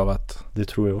fotbollsspelare av att... Det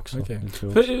tror jag också. Okay.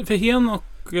 För Hen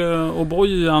och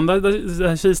Bojan, det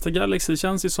här Kista Galaxy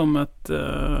känns ju som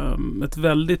ett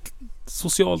väldigt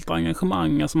socialt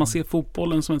engagemang. Alltså man ser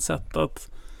fotbollen som ett sätt att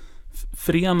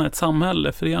förena ett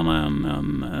samhälle, förena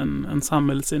en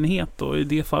samhällsenhet, och i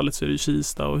det fallet så är det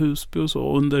Kista och Husby och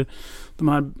så. Under de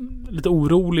här lite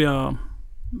oroliga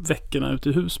veckorna ute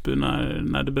i Husby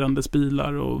när det brändes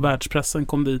bilar och världspressen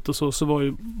kom dit och så var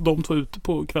ju de två ute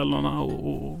på kvällarna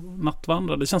och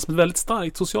nattvandrade. Det känns som ett väldigt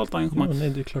starkt socialt engagemang. Ja, nej,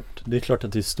 det är klart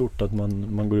att det är stort att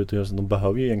man går ut och gör så. De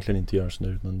behöver ju egentligen inte göra så nu,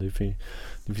 utan det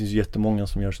finns jättemånga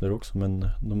som gör så där också, men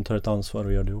de tar ett ansvar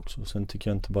och gör det också. Sen tycker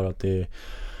jag inte bara att det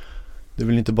är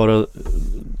väl inte bara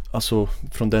alltså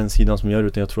från den sidan som gör det,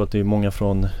 utan jag tror att det är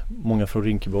många från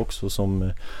Rinkeby också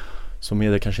som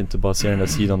media kanske inte bara ser den där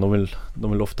sidan.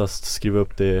 De vill oftast skriva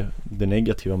upp det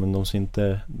negativa, men de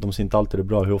ser inte alltid det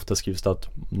bra. Hur ofta skrivs det att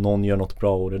någon gör något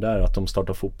bra och det där, att de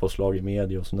startar fotbollslag i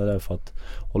media och sånt där för att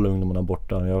hålla ungdomarna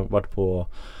borta. Jag har varit på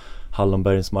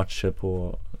Hallonbergens matcher,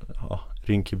 på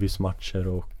Rinkebys matcher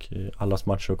och allas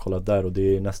matcher och kollat där, och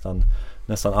det är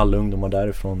nästan alla ungdomar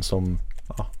därifrån som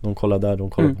de kollar där, de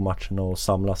kollar på matcherna och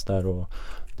samlas där, och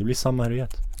det blir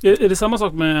samhörighet. Är det samma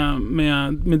sak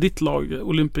med ditt lag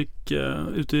Olympic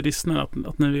ute i Rissne,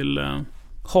 att ni vill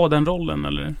ha den rollen,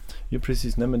 eller? Ja,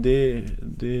 precis. Nej, men det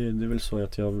är väl så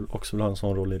att jag också vill ha en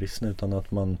sån roll i Rissne, utan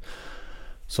att man,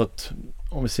 så att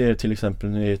om vi ser till exempel,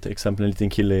 nu är ett exempel en liten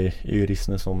kille i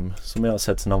Rissne som jag har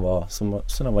sett sedan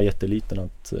han var jätteliten,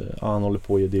 att han håller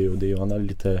på i det och det, och han är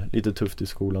lite tufft i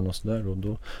skolan och sådär, och då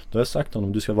har jag sagt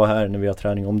honom, du ska vara här när vi har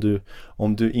träning.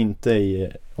 Om du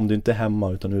inte är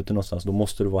hemma utan ute någonstans, då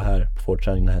måste du vara här på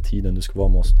träning den här tiden, du ska vara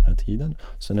med oss den här tiden.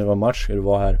 Sen när det var match ska du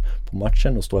vara här på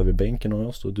matchen och stå här vid bänken och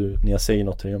oss, och när jag säger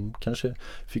något till dem, kanske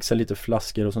fixa lite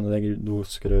flaskor och sådana där, då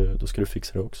ska du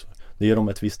fixa det också. Det ger dem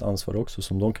ett visst ansvar också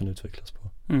som de kan utvecklas på.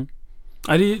 Mm.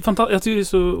 Ja, det är fantastiskt. Jag tycker det är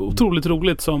så otroligt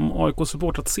roligt som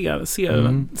AIK-support att se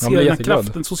den här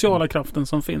kraften, sociala kraften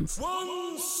som finns.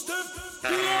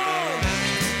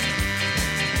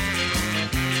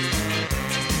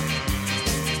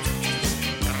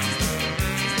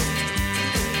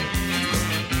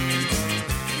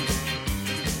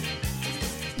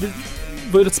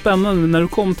 Det var rätt spännande när du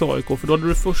kom till AIK, för då hade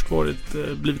du först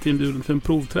blivit inbjuden för en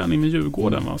provträning med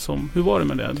Djurgården. Hur var det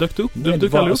med det? Dök du upp? Nej,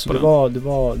 dök aldrig upp på den?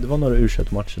 Det var några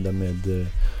U21-matcher där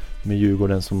med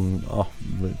Djurgården som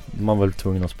man var väl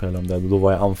tvungen att spela om där. Då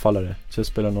var jag anfallare. Så jag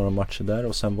spelade några matcher där,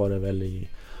 och sen var det väl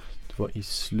i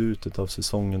slutet av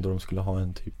säsongen då de skulle ha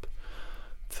en typ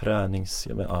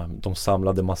de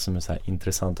samlade massor med så här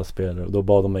intressanta spelare, och då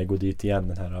bad de mig gå dit igen,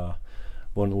 den här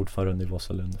vår ordförande i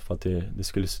Vasalund, för att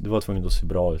det var tvungen att se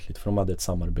bra ut lite, för de hade ett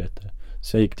samarbete.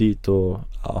 Så jag gick dit, och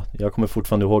jag kommer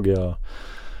fortfarande ihåg,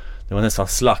 det var nästan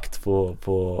slakt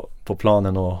på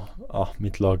planen, och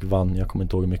mitt lag vann, jag kommer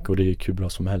inte ihåg mycket, och det gick hur bra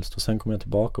som helst. Och sen kom jag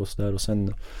tillbaka och så där, och sen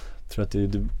tror jag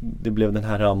att det blev den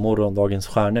här morgondagens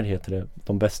stjärnor heter det.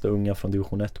 De bästa unga från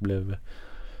division 1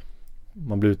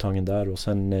 man blev uttagen där, och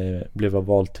sen blev jag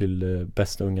vald till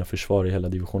bästa unga försvar i hela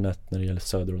division 1 när det gäller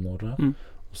söder och norra.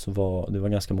 Och så det var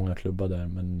ganska många klubbar där,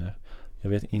 men jag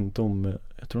vet inte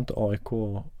jag tror inte AIK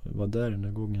var där den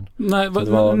här gången. Nej,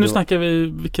 nu snackar vi,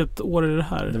 vilket år är det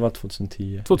här? Det var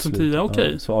 2010. 2010,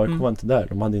 okej. Så AIK var inte där,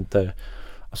 de hade inte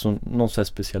någon sån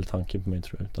speciell tanke på mig,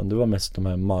 tror jag, utan det var mest de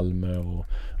här Malmö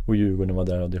och Djurgården var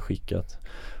där och hade skickat.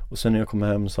 Och sen när jag kom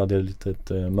hem så hade jag ett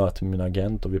möte med min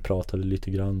agent, och vi pratade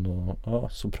lite grann,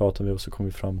 och så pratade vi, och så kom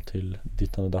vi fram till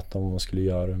dittan och dattan vad man skulle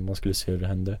göra, man skulle se hur det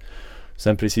hände.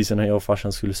 Sen precis när jag och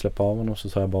farsan skulle släppa av honom, så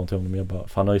sa jag bara till honom,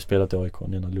 för han har ju spelat i AIK,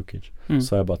 Nenad Lukic. Så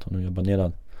sa jag bara till honom,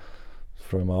 Nenad, så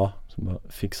frågade man, så bara,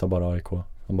 fixa bara AIK.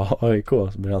 Han bara, AIK?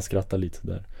 Så började han skratta lite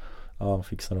där. Ja,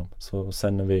 fixa dem. Så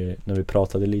sen när vi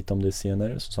pratade lite om det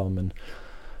senare, så sa han, men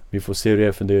vi får se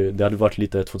det, för det hade varit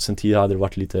lite, 2010 hade det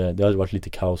varit lite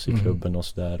kaos i klubben och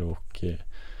sådär, och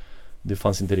det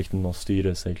fanns inte riktigt någon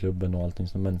styrelse i klubben och allting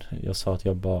så, men jag sa att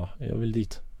jag vill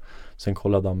dit. Sen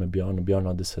kollade han med Björn, och Björn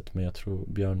hade sett mig, jag tror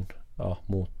Björn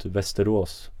mot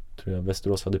Västerås, tror jag.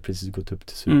 Västerås hade precis gått upp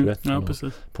till Superettan.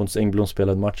 Pontus Engblom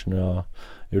spelade matchen, och jag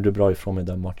gjorde bra ifrån mig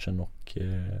den matchen, och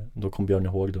då kom Björn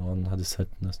ihåg det, och han hade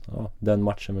sett nästan den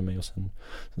matchen med mig, och sen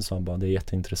sa han bara, det är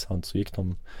jätteintressant. Så gick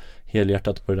de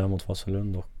helhjärtat på det där mot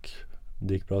Vasalund, och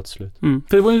det gick bra till slut.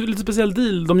 För det var ju en lite speciell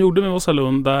deal de gjorde med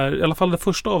Vasalund där, i alla fall det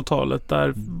första avtalet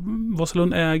där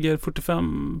Vasalund äger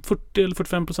 40 eller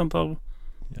 45% av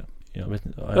jag vet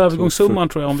inte, övergångssumman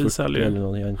tror jag om vi säljer. Eller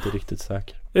någon, jag är inte riktigt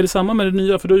säker. Är det samma med det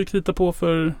nya? För du har ju kritat på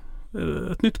för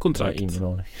ett nytt kontrakt. Nej, ingen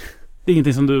aning. Det är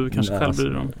ingenting som du kanske själv bryr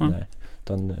dig om? Nej,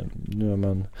 utan nu är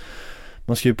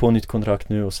man skriver på nytt kontrakt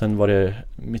nu och sen var det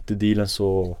mitt i dealen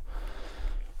så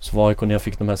var AIK när jag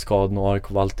fick de här skadorna och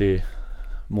AIK var alltid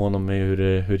mån om mig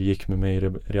hur det gick med mig i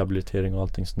rehabilitering och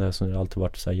allting sånt där, så det har alltid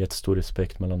varit så här jättestor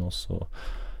respekt mellan oss och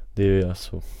det är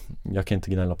alltså, jag kan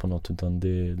inte gnälla på något utan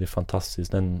det är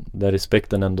fantastiskt. Den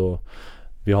respekten ändå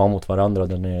vi har mot varandra,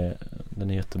 den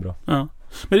är jättebra. Ja.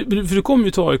 Men för du kom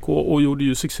ju till AIK och gjorde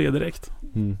ju succé direkt.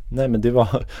 Nej men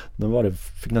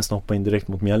fick nästan hoppa in direkt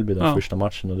mot Mjällby den första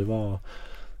matchen och det var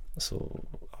alltså,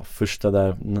 första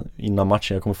där innan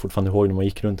matchen, jag kommer fortfarande ihåg när man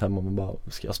gick runt hemma och man bara,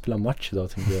 ska jag spela match idag?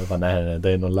 Tänkte jag bara, nej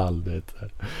det är någon lall det.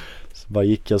 Så bara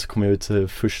gick jag, så kom jag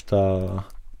ut första,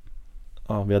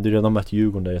 vi hade ju redan mött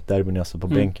Djurgården där i ett derby när jag satt på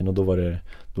bänken och då var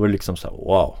det liksom så här,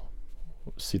 wow,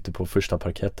 sitter på första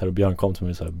parkett här och Björn kom till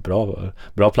mig så här,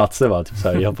 bra platser va, typ så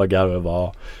här, jag bara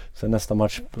garvar. Sen nästa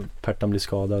match, Pertan blir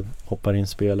skadad, hoppar in,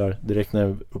 spelar direkt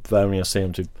när uppvärmningen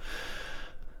säger typ,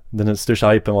 den största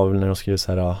hypen var väl när de skrev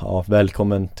så här,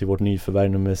 välkommen till vårt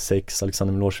nyförvärv nummer 6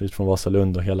 Alexander Milosevic från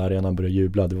Vasalund och hela arenan började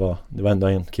jubla. Det var ändå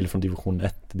en kille från division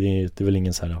 1. Det är väl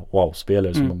ingen så här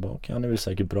wow-spelare som man bara, okej, han är väl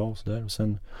säkert bra och sådär. Och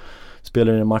sen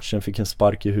spelade den matchen, fick en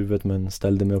spark i huvudet men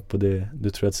ställde mig upp och det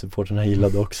tror jag att supporterna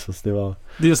gillade också. Så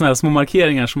det är ju såna här små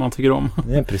markeringar som man tycker om.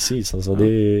 Nej, precis. Alltså,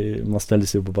 man ställde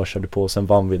sig upp och bara körde på och sen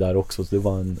vann vi där också. Så det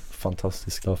var en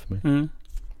fantastisk dag för mig.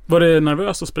 Var det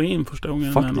nervöst att springa in första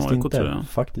gången?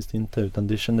 Faktiskt inte, utan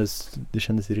det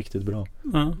kändes riktigt bra.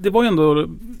 Ja, det var ju ändå,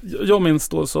 jag minns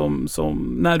då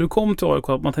som när du kom till AIK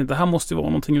att man tänkte, här måste ju vara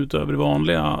någonting utöver det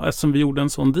vanliga, eftersom vi gjorde en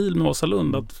sån deal med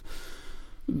Vasalund att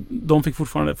de fick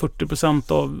fortfarande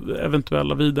 40% av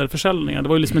eventuella vidareförsäljningar. Det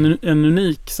var ju liksom en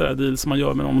unik så här deal som man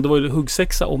gör med dem. Det var ju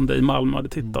huggsexa om dig i Malmö hade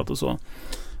tittat och så.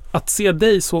 Att se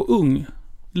dig så ung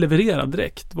leverera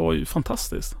direkt var ju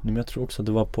fantastiskt. Men jag tror också att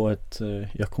det var på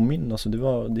jag kom in, alltså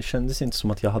det kändes inte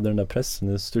som att jag hade den där pressen.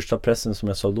 Den största pressen som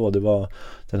jag sa då,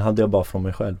 den hade jag bara från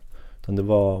mig själv. Utan det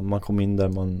var, man kom in där,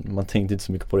 man tänkte inte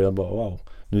så mycket på det. Jag bara, wow,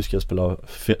 nu ska jag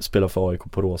spela för AIK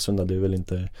på Råsunda. Det är väl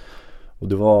inte.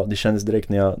 Och det kändes direkt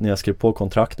när jag skrev på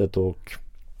kontraktet och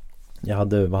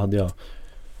vad hade jag?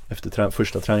 Efter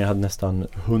första träningen hade nästan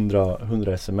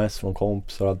 100 sms från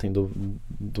kompisar och allting.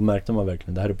 Då märkte man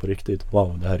verkligen, det här är på riktigt.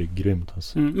 Wow, det här är grymt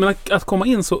alltså. Men att komma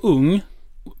in så ung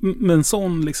med en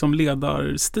sån liksom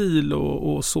ledarstil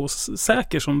och så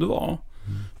säker som du var.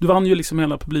 Du vann ju liksom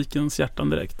hela publikens hjärtan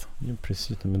direkt. Ja,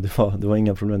 precis, men det var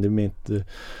inga problem.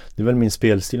 Det är väl min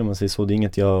spelstil om man säger så. Det är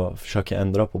inget jag försöker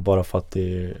ändra på bara för att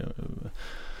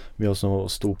vi har så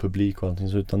stor publik och allting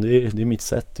så, utan det är mitt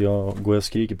sätt. Går jag och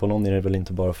skriker på någon är det väl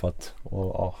inte bara för att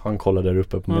han kollar där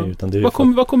uppe på mig, utan det är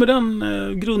var kommer den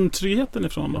grundtryggheten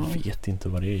ifrån då? Jag vet inte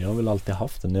vad det är. Jag har väl alltid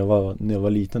haft den. När jag var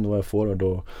liten, då var jag forward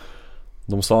och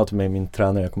de sa till mig, min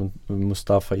tränare,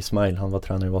 Mustafa Ismail, han var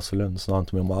tränare i Vasalund, så han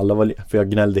till mig om alla var för jag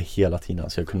gnällde hela tiden,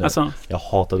 så jag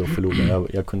hatade att förlora.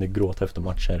 Jag kunde gråta efter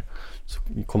matcher. Så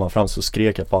kom han fram så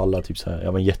skrek jag på alla, typ så här,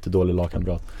 jag var en jättedålig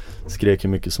lagkamrat. Skrek hur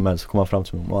mycket som helst, så kom han fram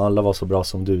till mig och alla var så bra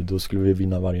som du, då skulle vi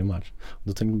vinna varje match. Och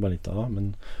då tänkte jag bara lite,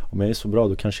 men om jag är så bra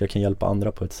då kanske jag kan hjälpa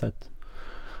andra på ett sätt.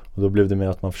 Och då blev det mer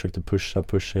att man försökte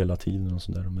pusha hela tiden och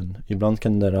sådär. Men ibland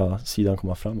kan den där sidan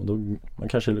komma fram och då man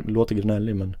kanske låter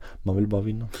gnällig, men man vill bara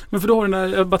vinna. Men för då har den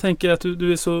där, jag bara tänker att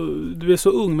du är så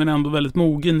ung men ändå väldigt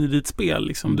mogen i ditt spel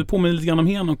liksom. Du påminner lite grann om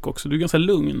Henok också. Du är ganska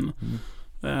lugn.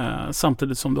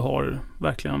 Samtidigt som du har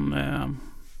verkligen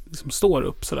liksom står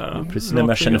upp sådär. Ja, precis, men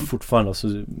jag känner fortfarande alltså,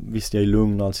 visst jag är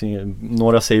lugn och allting.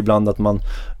 Några säger ibland att man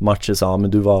matcher så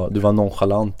men du var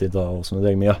nonchalant idag och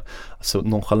sådär, men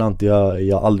nonchalant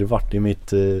jag har aldrig varit.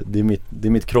 Det är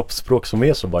mitt kroppsspråk som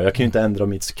är så bara. Jag kan ju inte ändra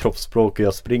mitt kroppsspråk och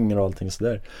jag springer och allting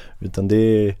sådär, utan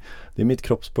det är mitt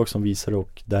kroppsspråk som visar,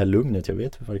 och det här lugnet, jag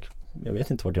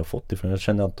vet inte vart jag har fått det ifrån. Jag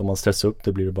känner att om man stressar upp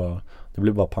det blir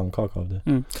bara pannkaka av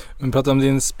det. Men prata om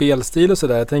din spelstil och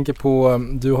sådär. Jag tänker på,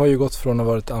 du har ju gått från att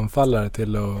vara ett anfallare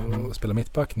till att spela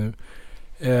mittback nu.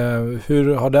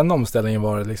 Hur har den omställningen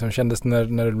varit? Liksom, kändes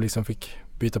när du liksom fick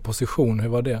byta position? Hur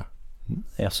var det?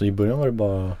 Alltså i början var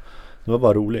det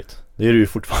bara roligt. Det är det ju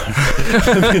fortfarande.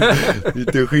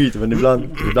 Lite skit, men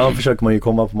ibland försöker man ju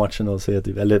komma på matchen och se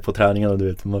typ, eller på träningarna, du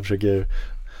vet. Man försöker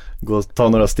ta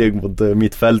några steg mot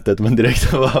mittfältet, men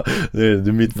direkt var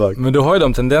du mittback. Men du har ju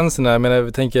de tendenserna, jag menar,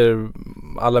 jag tänker,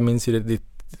 alla minns ju ditt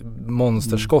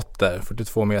monsterskott där,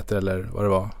 42 meter eller vad det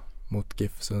var. mot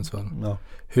GIF Sundsvall. Ja.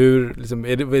 Hur, liksom,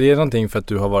 är det någonting för att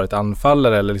du har varit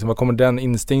anfallare eller liksom, var kommer den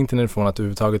instinkten ifrån att du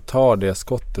överhuvudtaget tar det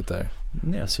skottet där?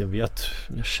 Nej, alltså jag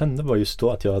kände bara just då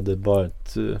att jag hade bara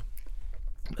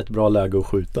ett bra läge att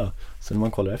skjuta. Sen när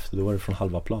man kollar efter, då var det från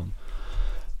halva plan.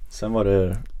 Sen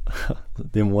var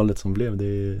det målet som blev. Det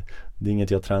är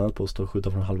inget jag tränat på att stå och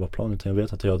skjuta från halva plan, utan jag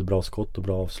vet att jag har ett bra skott och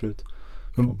bra avslut.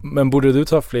 Men borde du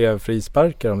ta fler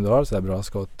frisparkar om du har så här bra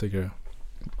skott, tycker du?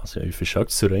 Alltså jag har ju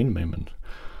försökt surra in mig, men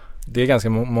det är ganska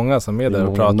många som är där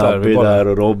och pratar. Nabby är där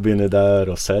och Robin är där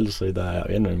och Celso är där. Jag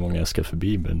vet inte hur många jag ska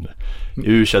förbi, men i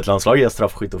U21-landslaget är jag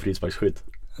straffskytt och frisparksskytt.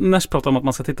 Nash pratar om att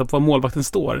man ska titta på var målvakten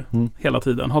står hela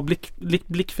tiden. Ha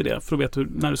blick för det, för att veta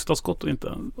när du ska ta skott och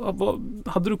inte.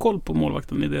 Hade du koll på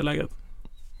målvakten i det läget?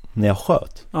 När jag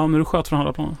sköt? Ja, när du sköt från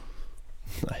halva planen.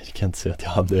 Nej, jag kan inte säga att jag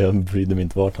hade. Jag brydde mig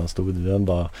inte vart han stod. Jag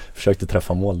bara försökte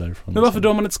träffa mål därifrån. Men varför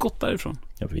drar man ett skott därifrån?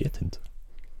 Jag vet inte.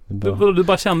 Du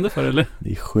bara kände för det, eller?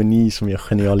 Det är geni som gör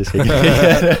genialiska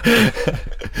grejer.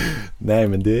 Nej,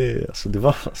 men det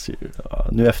var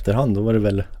nu efterhand, då var det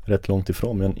väl rätt långt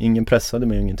ifrån. Men ingen pressade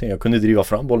mig, ingenting. Jag kunde driva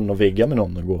fram bollen och vägga med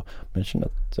någon och gå. Men jag kände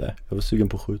att jag var sugen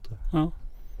på att skjuta. Ja.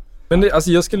 Men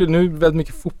jag skulle nu väldigt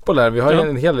mycket fotboll här. Vi har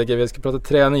en hel del, vi ska prata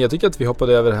träning. Jag tycker att vi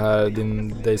hoppade över här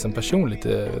dig som person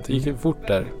lite. Det gick fort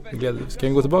där. Ska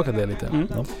vi gå tillbaka till det lite?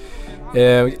 Ja.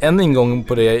 En ingång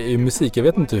på det är musik. Jag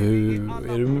vet inte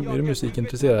är du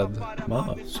musikintresserad?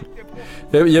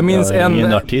 Jag minns jag är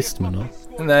ingen artist, men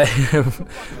nej,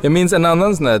 jag minns en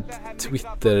annan sån här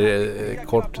Twitter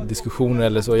kort diskussion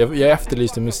eller så. Jag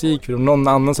efterlyste musik för någon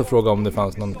annan som frågade om det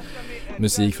fanns någon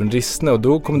musik från Rissne, och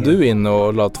då kom du in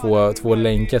och la två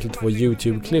länkar till 2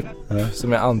 YouTube-klipp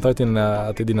som jag antar att det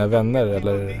är dina vänner,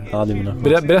 eller? Ja, det är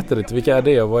mina. Berätta lite, vilka är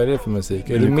det och vad är det för musik?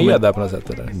 Är du med där på något sätt,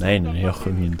 eller? Nej, jag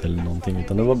sjunger inte eller någonting,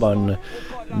 utan det var bara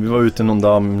vi var ute någon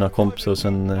dag med mina kompisar och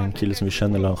sen en kille som vi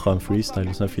känner, la en skön freestyle,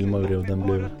 och sen filmade vi det och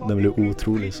den blev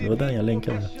otrolig, så det var den jag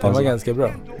länkade. Den var ganska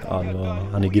bra. Ja,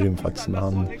 han är grym faktiskt, men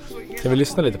han... Kan vi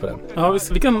lyssna lite på den? Ja,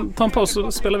 vi kan ta en paus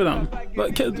och spela vi den.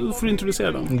 Du får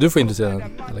introducera den. Du får introducera den,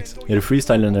 Alex. Är det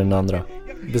freestylen eller den andra?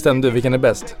 Bestäm du, vilken är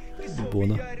bäst?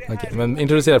 Båda. Okej, men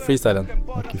introducera freestylen.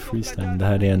 Okej, freestylen. Det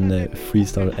här är en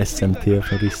freestyle SMT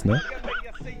från Rissne.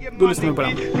 Då lyssnar vi på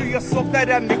den. Jag softar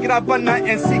där med grabbarna,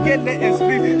 en cigg eller en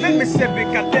spliff. Men med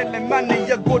Sebbe-kartellen, mannen,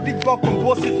 jag går dit bakom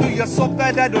båset. Nu jag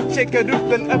softar där och checkar upp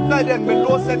den, öppnar den med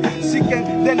låset.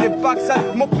 Cykeln, den är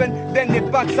baxad, moppen, den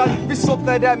är baxad. Vi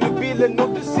softar där med bilen och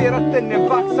du ser att den är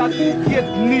baxad.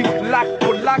 Helt ny, lack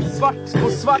på lack, svart på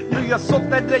svart. Nu jag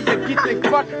softar där, jag gick en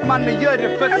kvart. Mannen, gör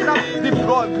det för snabbt, det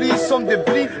bra blir som det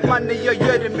blir. Mannen, jag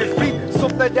gör det med flit.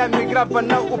 Softar där med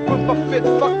grabbarna och pumpar fett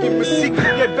fucking musik.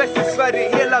 Jag är bäst i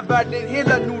Sverige, hela världen,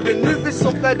 hela Norden. Nu vi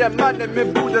softar där, mannen,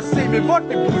 men broder, säg mig vart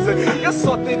är busen? Jag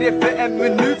sa till det för en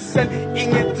minut sen,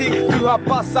 ingenting du har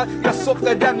passat. Jag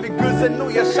softar där med guzzen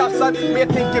och jag tjafsar, men jag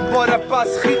tänker bara pass,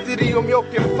 skiter i om jag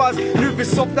åker fast. Nu vi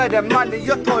softar där, mannen,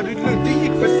 jag tar det lugnt, det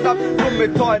gick för snabbt.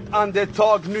 Kommer ta ett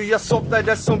andetag, nu jag softar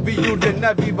där som vi gjorde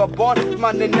när vi var barn.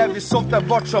 Mannen, när vi softar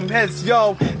vart som helst,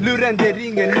 yo, luren det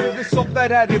ringer. Nu vi softar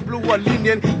här i blåa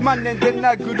linjen, mannen, den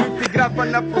här går ut till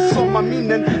grabbarna på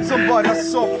sommarminnen som bara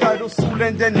softar, och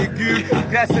solen den är gul,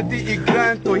 gräset det är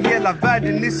grönt och hela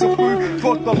världen är så sjuk.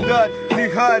 Folk de dör,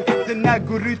 ni hör, den här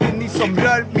går ut till ni som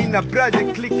rör mina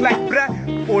bröder, klick, klack, brä,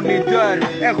 och ni dör.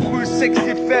 En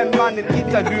 765, mannen,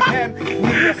 hittar du hem?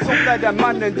 Ni är softar där,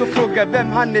 mannen, då frågar vem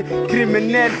han är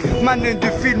kriminell. Mannen, du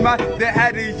filmar, det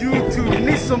här är YouTube,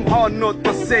 ni som har något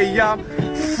att säga,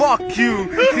 fuck you.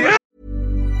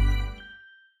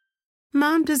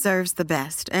 Mom deserves the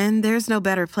best, and there's no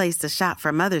better place to shop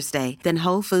for Mother's Day than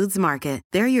Whole Foods Market.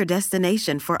 They're your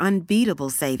destination for unbeatable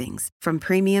savings, from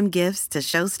premium gifts to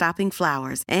show-stopping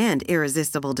flowers and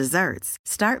irresistible desserts.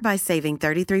 Start by saving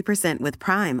 33% with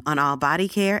Prime on all body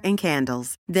care and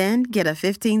candles. Then get a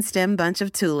 15-stem bunch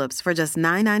of tulips for just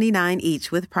 $9.99 each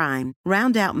with Prime.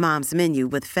 Round out Mom's menu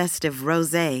with festive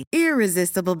rosé,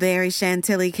 irresistible berry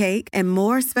chantilly cake, and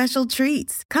more special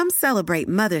treats. Come celebrate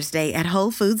Mother's Day at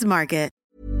Whole Foods Market.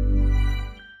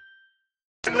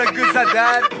 Look good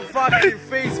där på fucking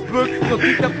Facebook. De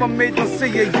tittar på mig, de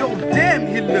säger yo damn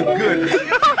he look good.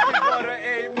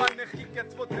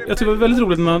 Jag tycker det var väldigt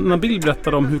roligt när Bill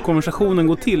berättade om hur konversationen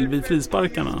går till vid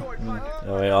frisparkarna.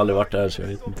 Jag har aldrig varit där, så jag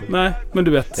vet inte. Nej, men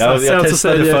du vet. Jag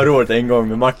testade förra året en gång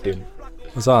med Martin.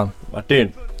 Vad sa han?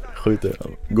 Martin, skjuter,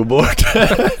 gå bort.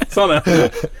 Sa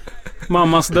det?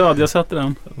 Mammas död, jag sätter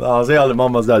den. Han säger aldrig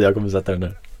mammas död, jag kommer sätta den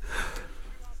där.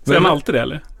 Säger han alltid det,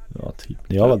 eller? Ja, typ,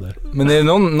 när jag var där. Men är det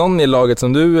någon i laget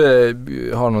som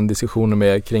du har någon diskussioner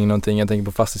med kring någonting? Jag tänker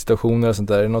på fasta situationer och sånt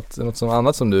där. Är det något som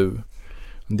annat som du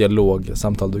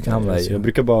dialogsamtal du kan hamna i? Jag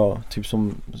brukar bara, typ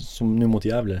som nu mot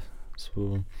Gävle,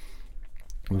 så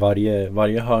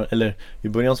varje hörn, eller i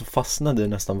början så fastnade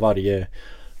nästan varje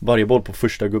boll på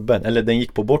första gubben, eller den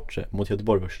gick på bortre mot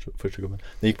Göteborg, första gubben,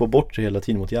 den gick på bortre hela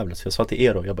tiden mot Gävle, så jag sa till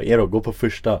Ero, gå på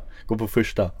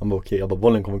första, han bara okej, jag bara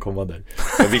bollen kommer komma där,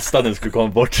 jag visste att den skulle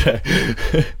komma bortre.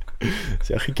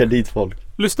 Så jag skickar dit folk.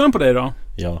 Lyssnar de på dig då?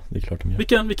 Ja, det är klart de gör.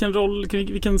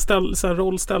 Vilken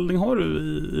rollställning har du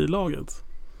i laget?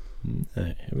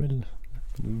 Nej, jag vill...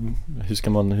 Hur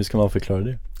ska man förklara det?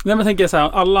 Nej, men jag tänker så här,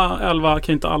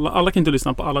 alla kan inte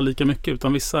lyssna på alla lika mycket,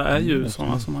 utan vissa är ju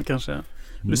sådana som man kanske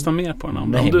lyssnar mer på.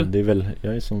 Nej, det är väl,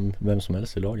 jag är som vem som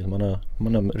helst i laget. Man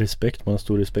har respekt, man har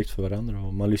stor respekt för varandra,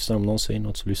 och man lyssnar, om någon säger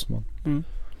något så lyssnar man.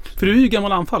 För du är ju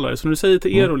gammal anfallare, så när du säger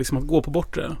till Ero liksom att gå på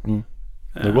bortre.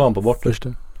 Då går han på bortre.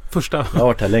 Första. Jag har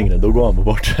varit här längre, då går han på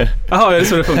bortre. Jaha, det är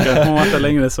så det funkar. Om man har varit här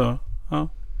längre så, ja.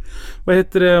 Vad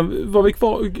heter det? Var vi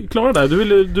klara där?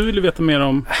 Du ville veta mer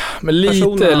om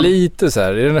lite så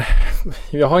här.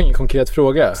 Jag har ingen konkret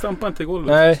fråga. Stampa inte i golvet.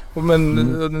 Nej, men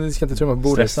ni ska inte trumma på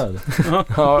bordet. Stressad?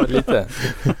 Ja, lite.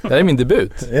 Det här är min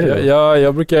debut.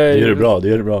 Jag brukar... Det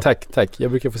gör det bra. Tack.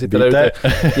 Jag brukar få sitta där ute.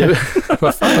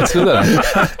 Vad fan, sluta.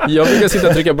 Jag brukar sitta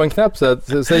och trycka på en knapp så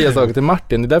att säga saker till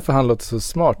Martin. Det är därför han låter så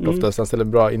smart oftast. Han ställer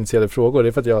bra initierade frågor. Det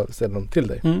är för att jag ställer dem till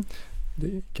dig.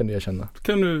 Det kan du erkänna.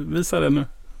 Kan du visa det nu?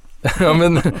 Ja,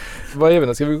 men vad är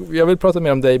det? Jag vill prata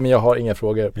mer om dig, men jag har inga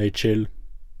frågor. Jag är chill.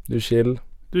 Du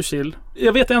är chill.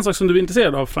 Jag vet en sak som du är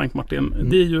intresserad av, Frank Martin.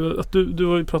 Det är ju att du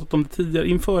har ju pratat om det tidigare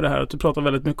inför det här, att du pratar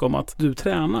väldigt mycket om att du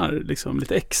tränar liksom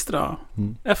lite extra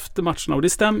efter matcherna, och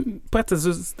det på ett sätt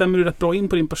så stämmer du rätt bra in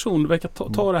på din person. Du verkar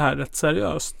ta det här rätt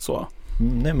seriöst så.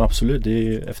 Nej, men absolut,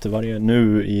 det är efter varje,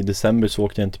 nu i december så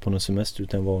åkte jag inte på någon semester,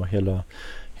 utan var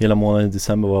hela månaden i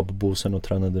december var jag på Bosön och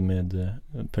tränade med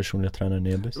personliga tränare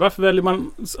Nebis. Varför väljer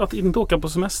man att inte åka på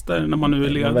semester när man nu är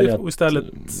ledig och istället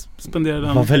spendera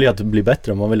den? Man väljer att bli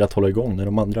bättre, man väljer att hålla igång. När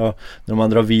de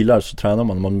andra vilar så tränar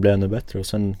man blir ännu bättre, och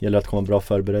sen gäller det att komma bra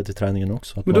förberedd till träningen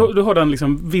också. Men du har den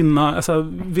liksom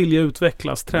vilja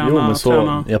utvecklas, träna. Jo, men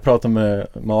så, jag pratade med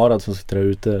Arad som sitter där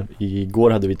ute.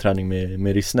 Igår hade vi träning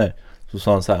med Rissne. Så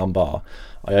sa han så här, han bara,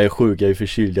 jag är sjuk, jag är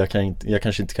förkyld, jag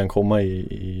kanske inte kan komma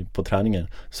på träningen.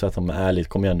 Så att han är ärligt,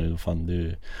 kom igen nu, fan,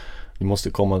 du måste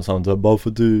komma och sånt. Bara för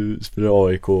att du spelar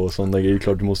AIK och sådana grejer,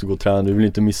 klart du måste gå och träna. Du vill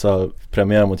inte missa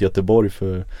premiären mot Göteborg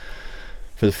för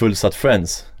fullsatt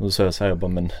Friends. Och då sa jag så här,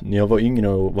 men när jag var yngre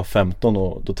och var 15,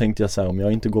 och då tänkte jag så här, om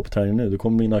jag inte går på träning nu, då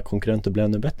kommer mina konkurrenter bli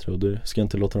ännu bättre, och det ska jag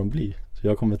inte låta dem bli. Så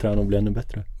jag kommer träna och bli ännu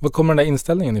bättre. Var kommer den där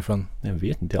inställningen ifrån? Jag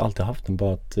vet inte, jag har alltid haft den.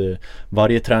 Bara att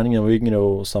varje träning jag var yngre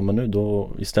och samma nu,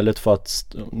 då istället för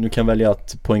att nu kan jag välja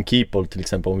att på en keepball till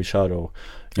exempel, om vi kör och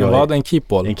vad är en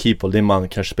keepball? En keepball, det är man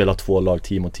kanske spelar 2 lag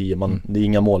 10 mot 10. Det är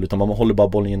inga mål, utan man håller bara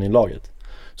bollen in i laget.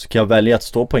 Så kan jag välja att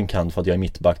stå på en kant för att jag är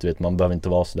mittback, du vet, man behöver inte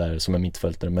vara så där som en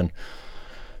mittfältare, men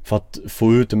för att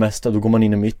få ut det mesta, då går man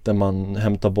in i mitten, man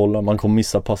hämtar bollar, man kommer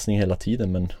missa passning hela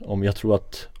tiden, men jag tror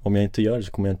att om jag inte gör det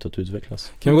så kommer jag inte att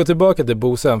utvecklas. Kan vi gå tillbaka till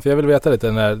Bosön, för jag vill veta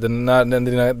lite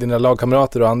när dina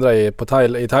lagkamrater och andra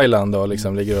är i Thailand och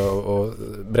liksom ligger och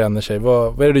bränner sig.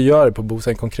 Vad är det du gör på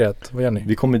Bosön konkret? Vad gör ni?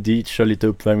 Vi kommer dit, kör lite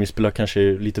uppvärmning, spelar kanske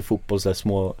lite fotboll, så här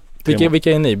små.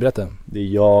 Vilka är ni? Berätta. Det är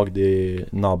jag, det är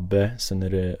Nabbe, sen är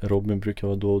det Robin brukar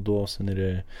vara då och då, sen är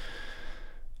det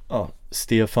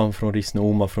Stefan från Rissne,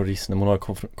 Oma från Rissne, några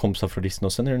kompisar från Rissne,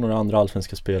 och sen är det några andra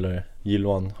allsvenska spelare.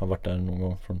 Gilloan har varit där någon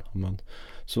gång från Hamad.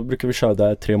 Så brukar vi köra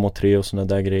där 3 mot 3 och såna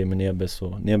där grejer med Nebes.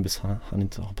 Och Nebes, han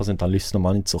inte, hoppas inte han lyssnar, men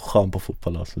han är inte så skön på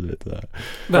fotboll, alltså, du vet det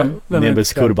där.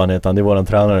 Nebes Kurban heter han, det är våran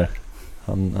tränare.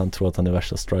 Han tror att han är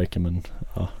värsta striker, men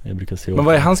jag brukar se. Men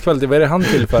vad är hans kvalitet? Vad är det han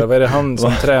till för? Vad är det han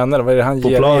som tränare? Vad är det han på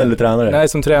ger plan er? Eller tränare? Nej,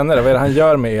 som tränare. Vad är det han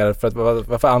gör med er? För att,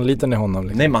 varför anlitar ni honom?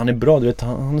 Liksom? Nej, men han är bra, du vet,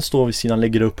 han står vid sidan,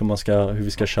 lägger upp hur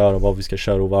vi ska köra, vad vi ska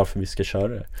köra och varför vi ska köra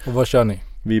det. Och vad kör ni?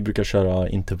 Vi brukar köra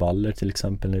intervaller till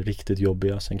exempel, riktigt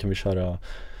jobbiga. Sen kan vi köra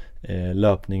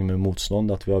löpning med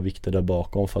motstånd, att vi har vikter där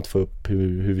bakom för att få upp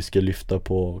hur vi ska lyfta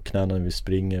på knäna när vi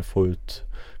springer, få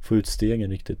ut stegen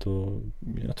riktigt, och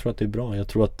jag tror att det är bra. Jag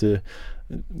tror att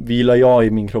vilar jag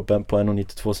i min kropp på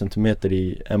 1,92 cm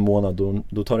i en månad,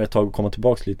 då tar det ett tag att komma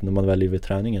tillbaka lite när man väl är vid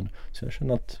träningen. Så jag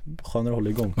känner att skönare håller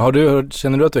igång.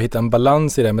 Känner du att du har hittat en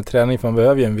balans i det med träning, för man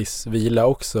behöver ju en viss vila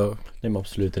också? Nej, men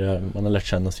absolut, man har lärt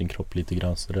känna sin kropp lite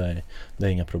grann, så det är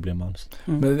inga problem alls.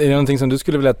 Men är det någonting som du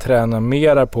skulle vilja träna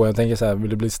mera på? Jag tänker så här, vill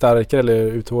du bli starkare eller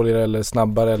uthålligare eller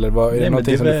snabbare, eller vad, är det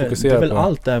någonting som du fokuserar på? Det är väl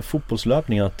allt det här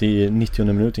fotbollslöpningen, att i 90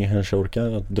 minuter kanske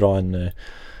orkar att dra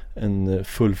en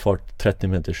full fart 30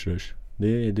 meters rush.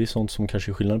 Det är sånt som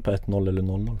kanske är skillnad på 1-0 eller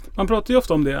 0-0. Man pratar ju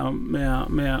ofta om det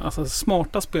med alltså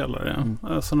smarta spelare.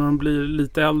 Alltså när de blir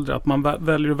lite äldre, att man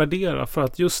väljer att värdera för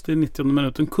att just i 90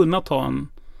 minuten kunna ta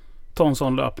en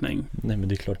sån löpning. Nej, men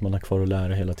det är klart man har kvar att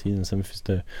lära hela tiden. Sen finns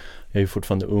det, jag är ju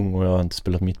fortfarande ung och jag har inte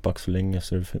spelat mittback så länge,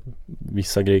 så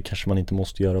vissa grejer kanske man inte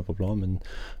måste göra på plan, men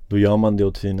då gör man det,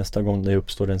 och till nästa gång det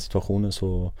uppstår den situationen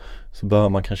så behöver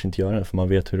man kanske inte göra det, för man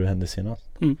vet hur det hände senast.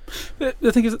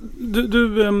 Jag tänker,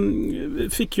 du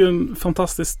fick ju en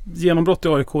fantastisk genombrott i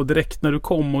AIK direkt när du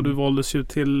kom, och du valdes ju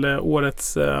till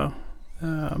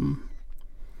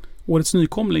årets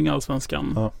nykomling i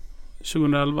Allsvenskan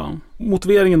 2011.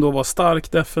 Motiveringen då var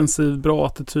stark defensiv, bra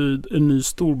attityd, en ny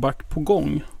storback på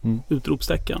gång,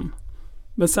 utropstecken.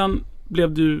 Men sen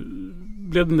blev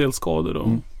det en del skador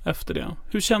då efter det.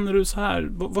 Hur känner du så här?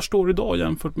 Var står du idag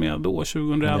jämfört med då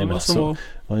 2011? Nej, alltså,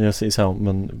 jag säger så här,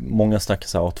 men många snackar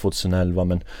så här 2011,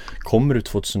 men kommer du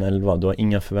 2011, du har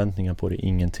inga förväntningar på det,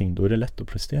 ingenting, då är det lätt att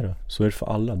prestera. Så är det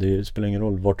för alla, det spelar ingen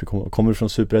roll vart du kommer du från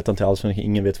Superettan till Allsvenskan,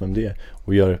 ingen vet vem det är,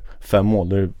 och gör 5 mål,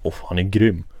 då är det, han är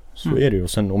grym. Så är det ju. Och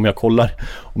sen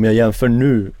om jag jämför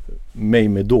nu mig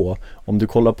med då, om du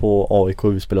kollar på AIK,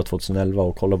 vi spelade 2011,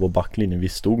 och kollar på backlinjen, vi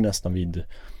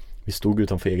stod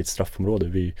utanför eget straffområde.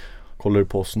 Vi kollar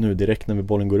på oss nu, direkt när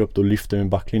bollen går upp, då lyfter vi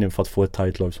backlinjen för att få ett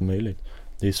tight lag som möjligt.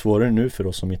 Det är svårare nu för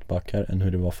oss som mittbackar än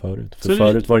hur det var förut. För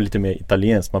förut var det lite mer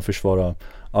italienskt, man försvarar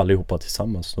allihopa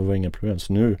tillsammans, då var det inga problem.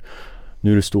 Så nu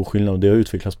är det stor skillnad, och det har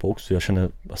utvecklats på också. Jag känner,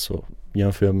 alltså,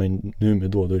 jämför jag mig nu med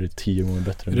då är det 10 gånger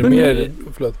bättre. Är det mer,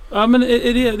 ja, men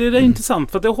är det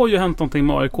intressant? För att det har ju hänt någonting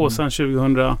med AIK sedan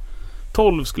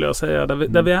 2012 skulle jag säga,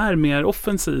 där vi är mer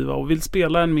offensiva och vill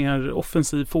spela en mer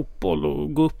offensiv fotboll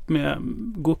och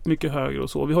gå upp mycket högre och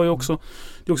så. Vi har ju också,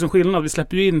 det är också en skillnad, vi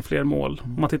släpper ju in fler mål.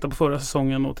 Om man tittar på förra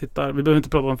säsongen och vi behöver inte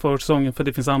prata om förra säsongen, för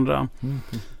det finns andra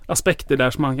aspekter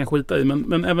där som man kan skita i,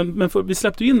 men vi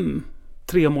släppte ju in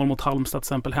 3 mål mot Halmstad till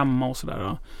exempel hemma och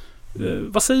sådär.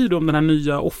 Vad säger du om den här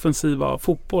nya offensiva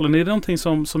fotbollen? Är det någonting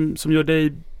som gör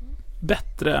dig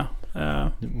bättre?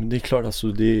 Det är klart, alltså,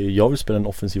 jag vill spela en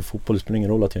offensiv fotboll. Det spelar ingen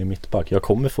roll att jag är mittback. Jag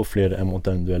kommer få fler en mot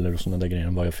en dueller och sådana där grejer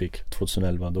än vad jag fick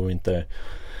 2011,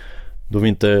 då vi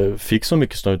inte fick så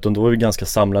mycket snö, utan då var vi ganska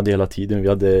samlade hela tiden. Vi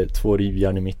hade 2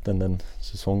 rivjärn i mitten den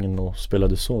säsongen och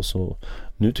spelade så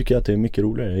nu tycker jag att det är mycket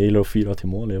roligare. Jag gillar att fira till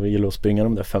mål, jag gillar att springa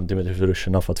de där 50 meters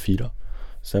ruscherna för att fira.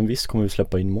 Sen visst kommer vi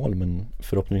släppa in mål, men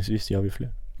förhoppningsvis gör vi fler.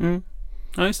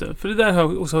 Ja, just det. För det där har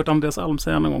jag också hört Andreas Alm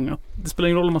säga någon gång, att det spelar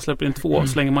ingen roll om man släpper in 2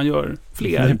 så länge man gör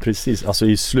fler. Nej, precis. Alltså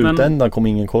i slutändan kommer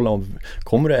ingen kolla om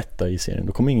kommer det 1 i serien,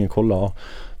 då kommer ingen kolla.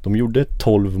 De gjorde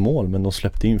 12 mål, men de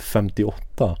släppte in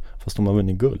 58 fast de har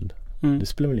vunnit guld. Det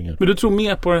spelar väl ingen roll. Men du tror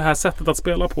mer på det här sättet att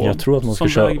spela på? Jag tror att man ska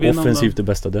köra offensivt det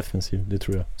bästa defensivt, det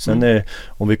tror jag. Sen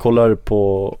om vi kollar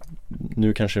på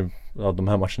nu kanske de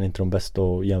här matcherna är inte de bästa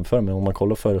att jämföra med. Om man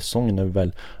kollar förra säsongen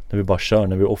när vi bara kör,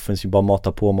 när vi offensivt bara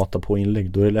matar på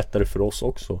inlägg, då är det lättare för oss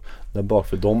också där bak,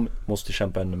 för de måste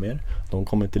kämpa ännu mer. De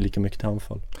kommer inte lika mycket till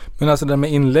anfall. Men alltså det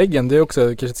med inläggen, det är också,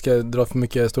 kanske inte ska dra för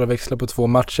mycket stora växlar på 2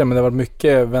 matcher, men det har varit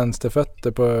mycket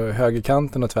vänsterfötter på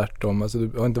högerkanten och tvärtom. Alltså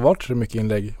det har inte varit så mycket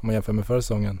inlägg om man jämför med förra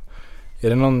säsongen. Är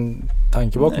det någon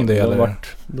tanke bakom det? Det har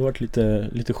varit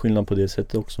lite skillnad på det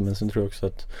sättet också, men sen tror jag också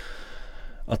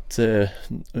att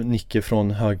Nicke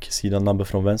från högsidan, Nabbe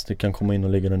från vänster kan komma in och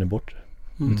lägga den i bort.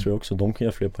 Jag tror också de kan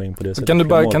göra fler poäng på det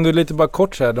sättet. Kan du lite bara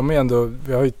kort så här,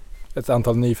 vi har ju ett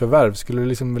antal nyförvärv, skulle du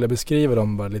liksom vilja beskriva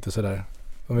dem bara lite sådär?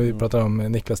 Om vi pratar om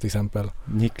Niklas till exempel.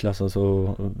 Niklas,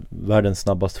 alltså världens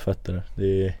snabbaste fötter.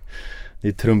 Det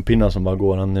är trumpinnar som bara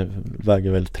går. Han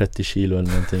väger väl 30 kilo eller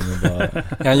någonting. Och bara,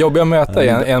 är han jobbig att möta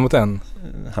en mot en?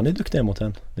 Han är duktig en mot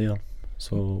en, det är han.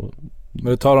 Så... Men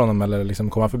du tar honom eller liksom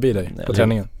kommer han förbi dig på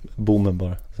träningen? Boomen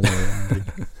bara.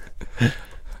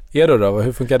 Eero då,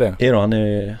 hur funkar det? Eero,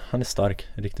 han är stark,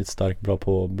 riktigt stark,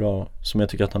 bra som jag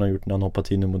tycker att han har gjort när han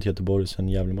hoppat in mot Göteborg sen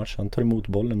en jävla match. Han tar emot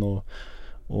bollen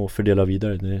och fördelar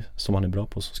vidare det som han är bra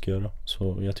på, så ska göra.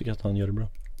 Så jag tycker att han gör det bra.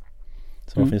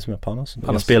 Så vad finns med Panos?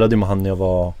 Jag spelade med han när jag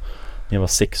var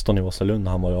 16 i Vasalund,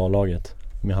 när han var i A-laget.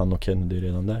 Med han och Kennedy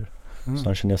redan där. Så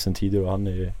han känner jag sen tidigare, och han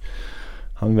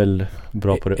är väl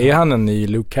bra på det. Är han en ny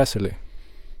Luke Casserly?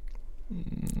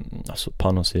 Alltså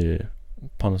Panos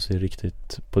är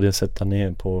riktigt, på det sättet han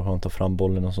är på, han tar fram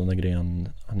bollen och sådana grejer,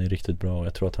 han är riktigt bra, och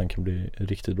jag tror att han kan bli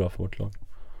riktigt bra för vårt lag.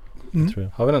 Tror jag.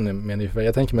 Har vi någon mer?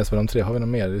 Jag tänker mest på de 3, har vi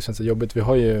någon mer? Det känns så jobbigt, vi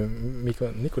har ju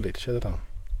Nikolic, heter han?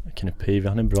 Kenny Pavey,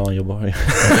 han är bra, han jobbar.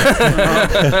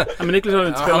 Men Niklas har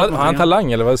inte spelat. Han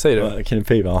talang eller vad säger du? Kenny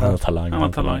Pavey, han har talang. Han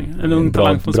har talang. En ung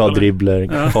talang från bra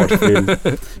dribbler, fartfylld.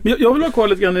 Men jag vill ha kvar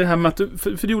lite grann i det här med att du,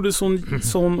 för du gjorde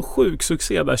sån sjuk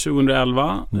succé där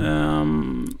 2011.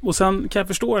 Och sen kan jag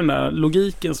förstå den där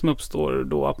logiken som uppstår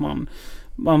då, att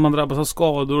man drabbas av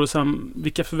skador och sen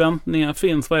vilka förväntningar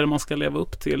finns, vad är det man ska leva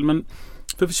upp till. Men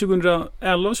för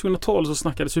 2011 och 2012 så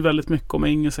snackades ju väldigt mycket om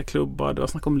engelska klubbar. Det var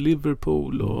snack om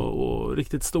Liverpool och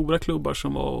riktigt stora klubbar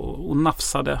som var och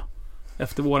nafsade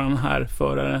efter våran här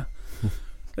förare.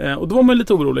 Och då var man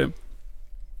lite orolig.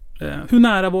 Hur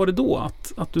nära var det då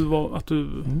att du...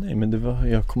 Nej, men det var,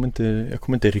 jag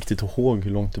kommer inte riktigt ihåg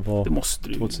hur långt det var. Det måste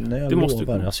du. Nej, jag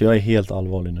lovar. Alltså jag är helt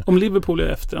allvarlig nu. Om Liverpool är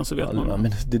efter den så vet man. Ja,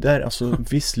 men det där, alltså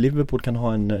visst, Liverpool kan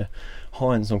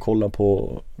ha en som kollar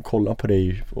på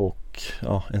dig och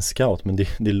en scout, men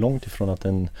det är långt ifrån att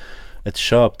ett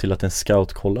köp till att en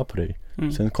scout kollar på dig.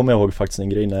 Sen kommer jag ihåg faktiskt en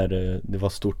grej när det var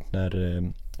stort när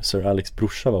Sir Alex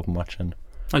brorsa var på matchen.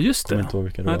 Ja, just det. Det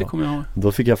kommer jag ihåg.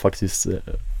 Då fick jag faktiskt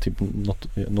typ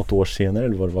något år senare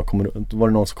eller vad det var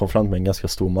det någon som kom fram med en ganska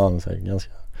stor man så här,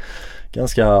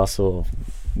 ganska alltså,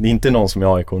 det är inte någon som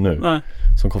är AIK nu. Nej.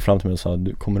 Som kom fram till mig och sa,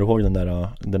 du kommer ihåg den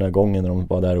där gången när de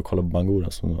var där och kollade på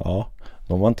Bangoras? Ja,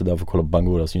 de var inte där för att kolla på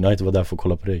Bangoras. United var där för att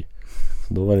kolla på dig.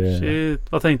 Så då var det...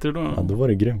 Shit, vad tänkte du då? Ja, då var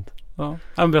det grymt. Ja,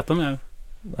 men berätta mer.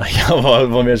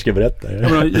 Vad mer ska jag berätta? Ja,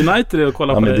 men United är att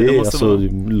kolla på men dig. Det är alltså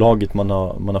laget man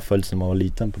har följt sedan man var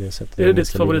liten på det sättet. Är det ditt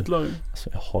favoritlag? Alltså,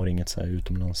 jag har inget så här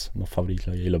utomlands, något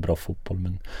favoritlag. Jag gillar bra fotboll,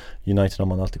 men United har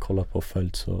man alltid kollat på och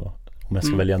följt, så om jag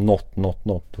ska välja något,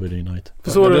 då är det United.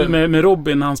 För så du med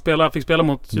Robin när han fick spela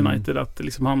mot United, att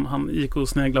liksom han gick och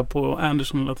sneglade på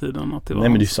Anderson hela tiden, att det var... Nej,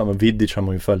 men det är samma, Vidic har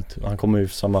man ju följt. Han kommer ju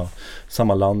från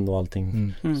samma land och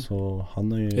allting. Så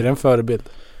han är ju... Är det en förebild?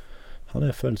 Han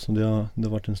är följt, så det har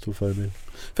varit en stor förebild.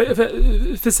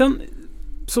 För sen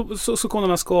så kom de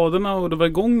här skadorna och det var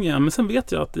igång igen. Men sen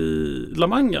vet jag att i La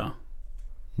Manga,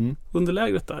 under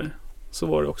lägret där, så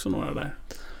var det också några där.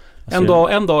 Alltså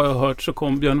en dag jag har hört så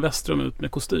kom Björn Westström ut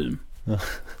med kostym. Ja.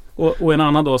 Och en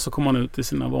annan dag så kom han ut i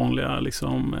sina vanliga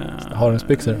liksom...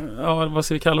 haremsbyxor? Ja, vad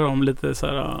ska vi kalla dem? Lite så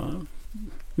här...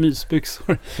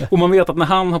 mysbyxor. Och man vet att när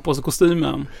han har på sig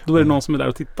kostymen, då är det någon som är där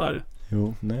och tittar.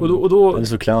 Jo, nej. Och då, eller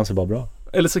så klär han sig bara bra.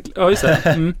 Eller så, ja, just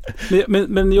det.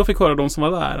 Men jag fick höra de som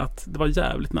var där att det var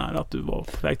jävligt nära att du var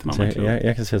på väg till en annan klubb.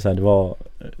 Jag kan säga så här,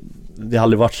 det har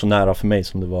aldrig varit så nära för mig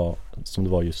som det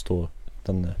var just då.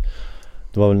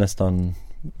 Det var väl nästan,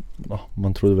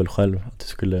 man trodde väl själv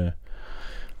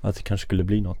att det kanske skulle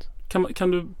bli något.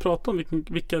 Kan du prata om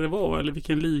vilka det var, eller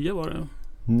vilken liga var det?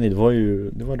 Nej,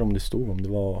 det var de det stod om. Det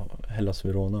var Hellas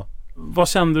Verona. Vad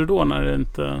kände du då när det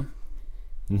inte...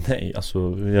 Nej,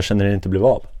 alltså jag känner det inte blev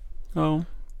av. Ja.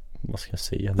 Vad ska jag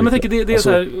säga? Nej, men jag tänker det är alltså,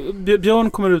 så här,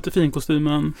 Björn kommer ut i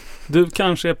finkostymen. Du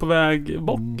kanske är på väg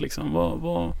bort liksom.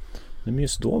 Vad? Nej, men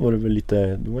just då var det väl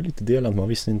lite delat. Man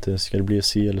visste inte, ska det bli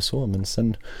si eller så, men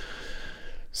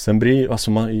sen blir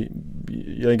alltså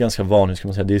jag är ganska van, hur ska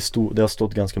man säga. Det har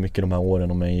stått ganska mycket de här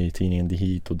åren om mig i tidningen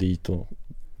hit och dit, och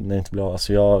när det inte blir av,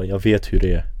 alltså jag vet hur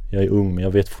det är. Jag är ung, men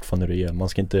jag vet fortfarande hur det är. Man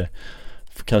ska inte,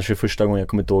 kanske första gången, jag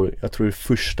kommer inte ihåg, jag tror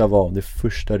det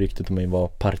första ryktet om mig var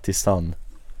Partizan.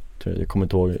 Jag kommer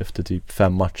inte ihåg, efter typ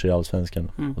 5 matcher i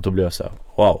Allsvenskan. Och då blev jag så här,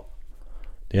 wow.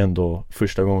 Det är ändå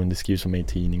första gången det skrivs om mig i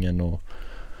tidningen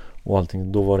och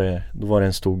allting. Då var det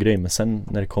en stor grej. Men sen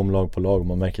när det kom lag på lag och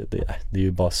man märker att det är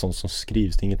ju bara sånt som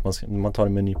skrivs. Det är inget man tar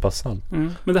det med en nypa salt.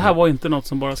 Men det här var inte något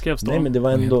som bara skrevs då? Nej, men det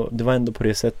var ändå på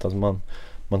det sättet. Alltså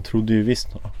man trodde ju visst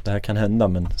att det här kan hända,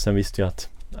 men sen visste jag att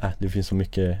det finns så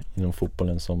mycket inom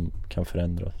fotbollen som kan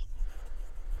förändras.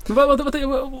 Jag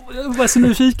var så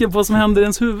nyfiken på vad som händer i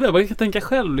ens huvud. Jag kan tänka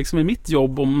själv liksom, i mitt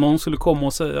jobb, om någon skulle komma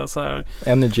och säga så här: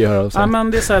 Energy hör av sig. Ja,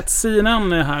 men det är så att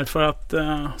CNN är här för att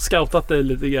scoutat dig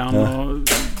lite grann och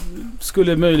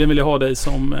skulle möjligen vilja ha dig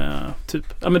som typ,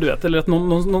 ja men du vet, eller att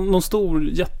någon stor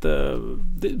jätte,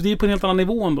 det är ju på en helt annan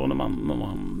nivå ändå när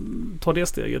man tar det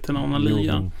steget till en annan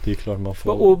liga. Det är klart man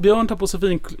får. Och Björn tar på sig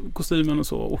fin kostymen och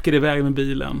så, åker iväg med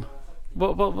bilen.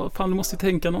 Vad fan, du måste ju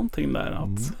tänka någonting där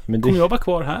att kommer jag vara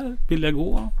kvar här? Vill jag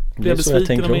gå? Blir jag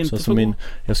besviken om jag inte får gå?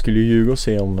 Jag skulle ju ljuga och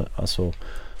säga om, alltså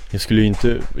jag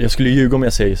skulle ljuga om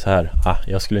jag säger så här,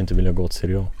 jag skulle inte vilja gå till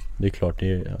Serie A. Det är klart,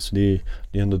 det är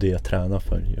ändå det jag tränar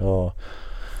för. Jag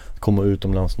kommer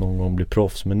utomlands någon gång och bli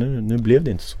proffs, men nu blev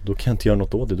det inte så. Då kan jag inte göra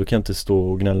något åt det. Då kan jag inte stå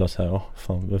och gnälla så här,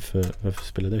 fan varför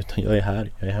spelar jag? Utan jag är här,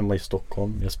 jag är hemma i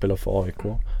Stockholm, jag spelar för AIK,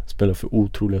 jag spelar för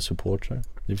otroliga supportrar.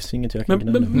 Det finns inget jag kan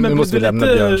gnälla. Men nu måste vi lämna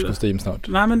Björns kostym snart.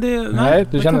 Nej, men det... Nej,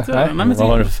 du känner... Nej. Vad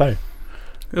har du för färg?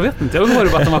 Jag vet inte, jag hörde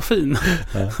bara att han var fin.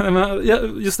 Men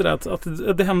just det där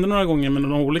att det hände några gånger med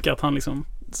några olika, att han liksom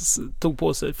tog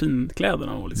på sig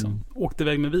finkläderna och liksom åkte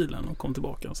iväg med bilen och kom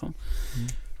tillbaka och sen.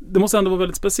 Det måste ändå vara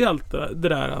väldigt speciellt det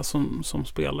där som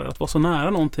spelare, att vara så nära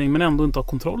någonting men ändå inte ha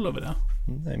kontroll över det.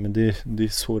 Nej, men det är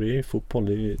så det är i fotboll.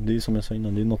 Det är som jag sa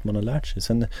innan, det är något man har lärt sig.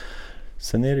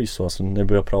 Sen är det ju så, alltså, när det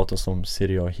börjar pratas om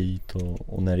Serie A hit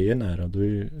och när det är nära, då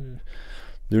är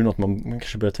det något man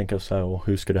kanske börjar tänka så här, och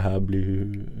hur ska det här bli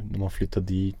när man flyttar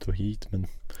dit och hit. Men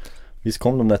visst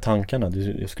kom de där tankarna.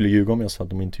 Jag skulle ljuga om jag sa att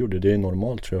de inte gjorde det. Det är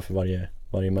normalt, tror jag, för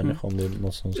varje människa, om det är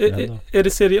något som ska hända. Är det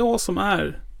Serie A som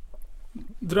är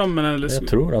drömmen? Eller? Jag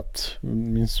tror att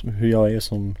hur jag är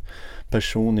som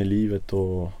person i livet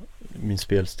och min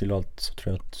spelstil och allt, så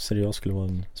tror jag att Serie A skulle vara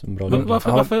en bra grej.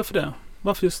 Varför det?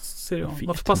 Varför just Serie A?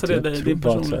 Varför passar det dig, din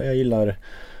person? Jag gillar,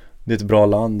 det är ett bra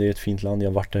land, det är ett fint land. Jag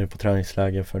har varit där på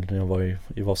träningsläger för när jag var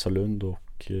i Vasalund,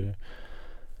 och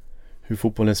hur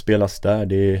fotbollen spelas där,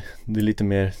 det är lite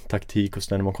mer taktik, och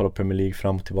sen när man kollar Premier League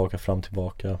fram och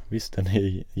tillbaka. Visst, den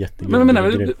är jättegrej. Men det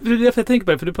är därför jag tänker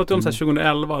på det, för du pratade om så här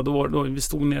 2011 då vi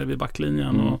stod nere vid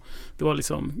backlinjen och det var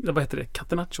liksom, vad heter det?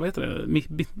 Catenaccio, vad heter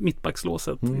det?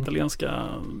 Mittbackslåset, italienska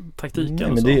taktiken.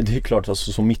 Nej, men det är klart,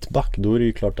 alltså som mittback, då är det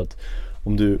ju klart att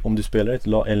om du spelar ett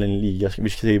lag eller en liga, vi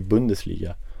ska säga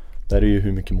Bundesliga, där är det ju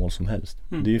hur mycket mål som helst.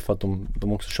 Det är ju för att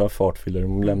de också kör fartfyllare,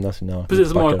 de lämnar sina... Precis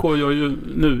som AIK gör ju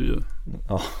nu ju.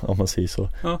 Ja, om man säger så.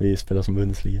 Ja. Vi spelar som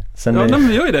Bundesliga. Men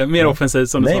vi gör ju det, mer offensivt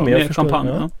som du sa, mer champagne.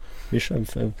 Ja. Vi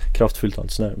kör kraftfullt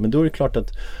allt sådär. Men då är det klart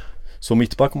att som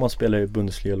mittback, om man spelar i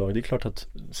Bundesliga-lag, det är klart att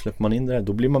släpper man in det här,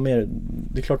 då blir man mer,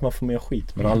 det är klart man får mer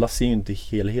skit. Men alla ser ju inte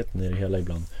helheten i det hela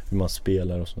ibland, hur man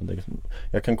spelar och så.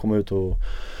 Jag kan komma ut och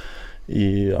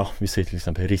vi säger till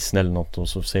exempel Rissne eller något, och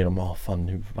så säger de,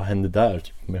 fan, vad hände där?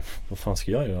 Typ, men vad fan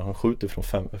ska jag göra? Han skjuter från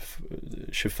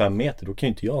 25 meter, då kan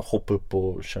ju inte jag hoppa upp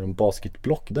och köra en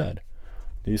basketblock där.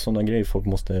 Det är ju sådana grejer folk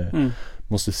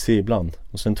måste se ibland.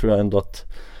 Och sen tror jag ändå att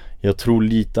jag tror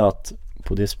lite att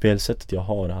på det spelsättet jag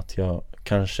har, att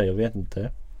jag vet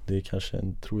inte, det är kanske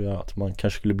tror jag att man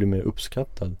kanske skulle bli mer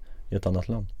uppskattad i ett annat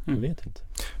land. Jag vet inte.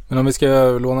 Men om vi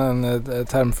ska låna en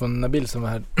term från Nabil som var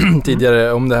här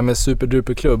tidigare om det här med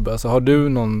superduperklubb. Alltså har du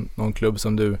någon klubb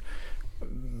som du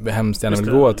hemskt gärna vill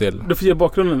gå till? Du får ge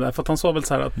bakgrunden där, för att han sa väl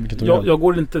så här att jag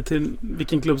går inte till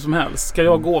vilken klubb som helst. Ska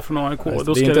jag gå från AIK?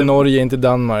 Då det är inte Norge, inte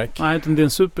Danmark. Nej, utan det är en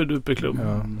superduperklubb.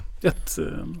 Ja.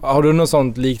 Har du något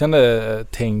sånt liknande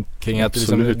tänk kring att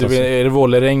liksom, är det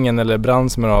Vålerengen eller Brann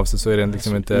som är av sig, så är det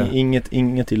liksom inte...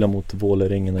 Inget illa mot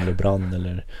Vålerengen eller Brann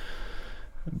eller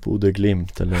Bodø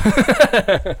Glimt eller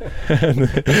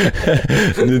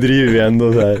nu driver vi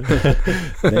ändå så här.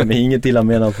 Nej, men inget illa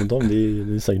menat på dem, det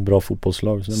är säkert bra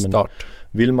fotbollslag så, men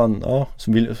vill man,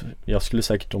 jag skulle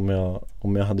säkert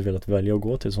om jag hade velat välja att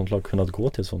gå till ett sånt lag, kunnat gå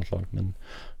till ett sånt lag, men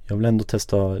jag vill ändå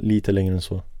testa lite längre än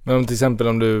så. Men om till exempel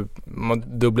om du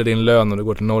dubblar din lön och du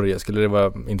går till Norge, skulle det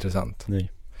vara intressant?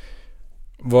 Nej.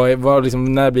 Vad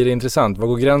liksom, när blir det intressant? Vad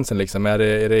går gränsen liksom? Är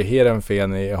det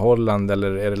Heerenveen i Holland,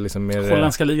 eller är det liksom mer...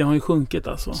 Holländska ligan har ju sjunkit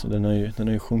alltså. Så den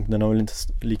har ju sjunkit, den har väl inte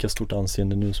lika stort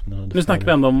anseende nu som den hade. Nu snackar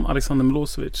vi ändå om Alexander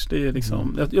Milosevic. Det är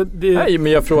liksom... Nej,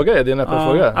 men jag frågar det är en öppen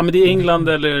fråga. Ja, men det är England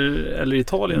eller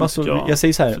Italien. Alltså, jag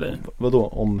säger så här, vadå,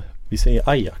 om vi säger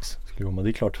Ajax, det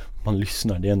är klart man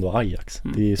lyssnar, det är ändå Ajax.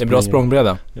 Det är bra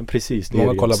språngbräda. Ja, precis.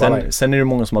 Många kollar på sen är det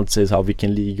många som alltid säger så här,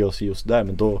 vilken liga och så just där,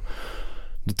 men då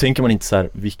tänker man inte så här,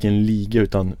 vilken liga,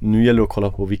 utan nu gäller det att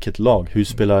kolla på vilket lag, hur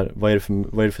spelar, vad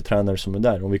är det för tränare som är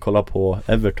där. Om vi kollar på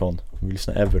Everton, om vi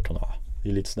lyssnar Everton, det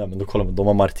är lite sådär, men då kollar man, de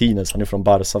har Martinez, han är från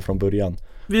Barca från början.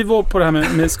 Vi var på det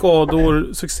här med skador,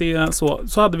 succé,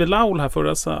 så hade vi Laul här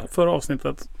förra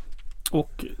avsnittet,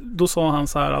 och då sa han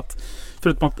så här att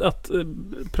förutom att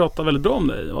prata väldigt bra om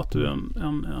dig och att du är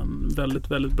en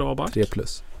väldigt, väldigt bra back.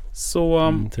 3+. Så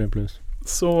 3+.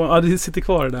 Så det sitter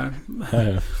kvar där.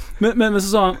 Ja. Men så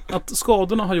sa han att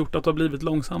skadorna har gjort att du har blivit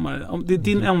långsammare. Det är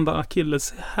din enda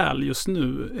akilleshäl just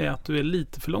nu är att du är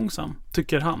lite för långsam,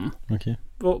 tycker han. Okej.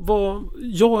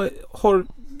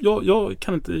 Jag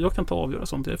kan inte avgöra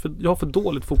sånt, jag har för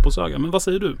dåligt fotbollsöga. Men vad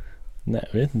säger du? Nej,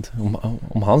 jag vet inte.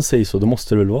 Om han säger så, då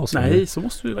måste det väl vara så. Nej, så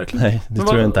måste du verkligen. Nej, det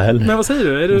tror jag inte heller. Men vad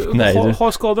säger du?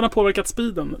 Har skadorna påverkat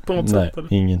speeden på något sätt? Nej,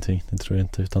 ingenting. Det tror jag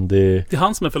inte. Utan det är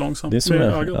han som är för långsam. Det är som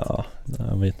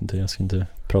jag vet inte. Jag ska inte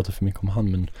prata för mycket om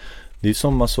han, men det är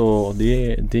som alltså,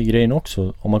 det är grejen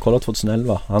också. Om man kollar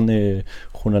 2011, han är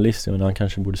journalist och han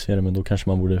kanske borde se det, men då kanske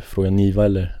man borde fråga Niva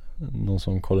eller någon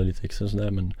som kollar lite extra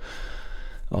sådär, men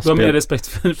Du har mer respekt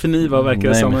för Niva verkar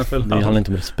det som. Det handlar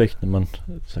inte om respekt när man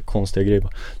så här konstiga grejer.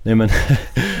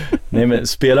 Nej men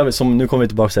spelar vi som, nu kommer vi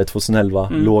tillbaka till 2011,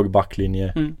 låg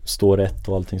backlinje, står rätt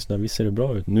och allting så där. Visst ser det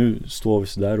bra ut. Nu står vi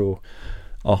så där och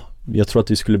jag tror att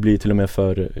det skulle bli till och med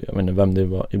för, jag vet inte vem det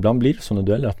var, ibland blir det sådana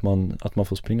dueller att man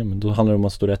får springa, men då handlar det om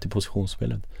att stå rätt i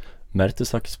positionsspelet.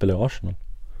 Mertesacker spelar i Arsenal.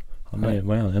 Han är,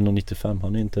 vad är han? 1,95.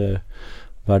 Han är inte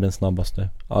världens snabbaste.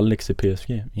 Alex i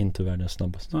PSG inte världens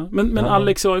snabbaste. Ja, men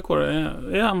Alex i AIK,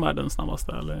 är han världens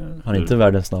snabbaste? Eller? Han är inte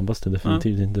världens snabbaste,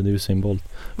 definitivt inte. Det är Usain Bolt.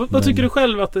 Vad tycker du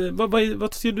själv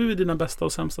vad tycker du är dina bästa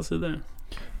och sämsta sidor?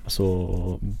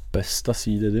 Alltså, bästa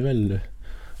sidor, det är väl,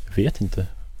 jag vet inte.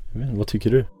 Vad tycker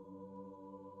du?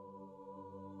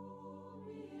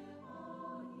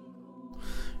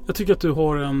 Jag tycker att du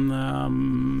har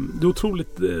du är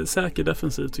otroligt säker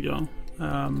defensiv tycker jag.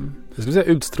 Jag skulle säga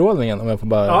utstrålningen om jag får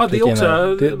bara... Ja, det också. Jag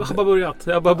har bara börjat.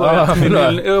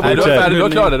 Du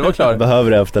var klar.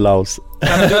 Behöver det efter Laos.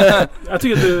 Jag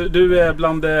tycker att du är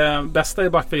bland det bästa i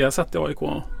backväg jag har sett i AIK.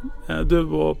 Du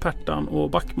och Pertan och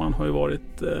Backman har ju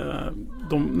varit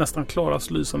de nästan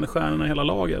klarast lysande stjärnorna i hela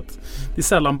laget. Det är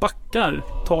sällan backar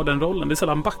tar den rollen. Det är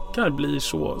sällan backar blir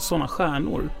sådana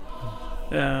stjärnor.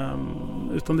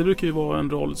 Utan det brukar ju vara en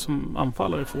roll som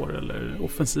anfallare får eller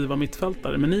offensiva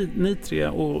mittfältare. Men ni tre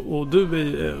och du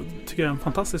tycker jag är en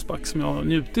fantastisk back som jag har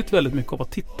njutit väldigt mycket av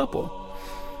att titta på.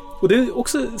 Och det är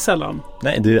också sällan.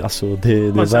 Nej, det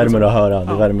värmer att höra.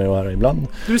 Det värmer att höra ibland.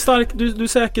 Du är stark, du är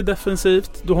säker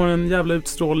defensivt. Du har en jävla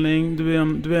utstrålning.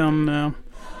 Du är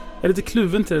jag är lite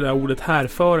kluven till det där ordet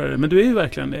härförare, men du är ju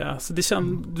verkligen det. Alltså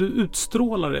du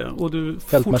utstrålar det och du är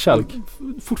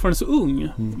fortfarande så ung.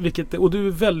 Och du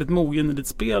är väldigt mogen i ditt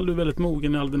spel, du är väldigt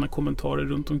mogen i alla dina kommentarer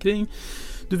runt omkring.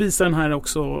 Du visar den här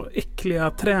också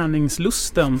äckliga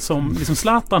träningslusten som liksom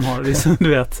Zlatan har, liksom, du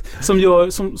vet,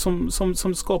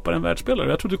 som skapar en världsspelare.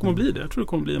 Jag tror du kommer bli det. Jag tror du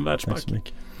kommer bli en världsback. Tack så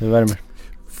mycket. Det värmer.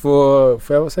 Får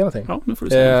jag säga någonting? Ja, nu får du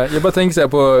säga. Jag bara tänker så här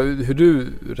på hur du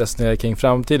resonerar kring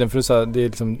framtiden. För du sa det är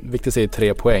liksom viktigt att säga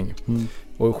 3 poäng.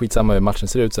 Och skitsamma hur matchen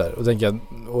ser ut så här. Och tänker jag,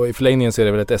 och i förlängningen så är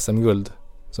det väl ett SM-guld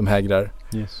som hägrar.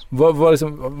 Yes.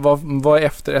 Vad är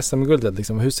efter SM-guldet?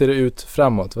 Liksom? Hur ser det ut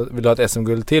framåt? Vill du ha ett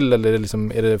SM-guld till? Eller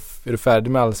är du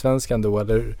färdig med allsvenskan då?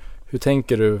 Eller hur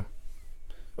tänker du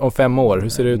om 5 år? Hur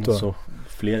ser det ut då? Så,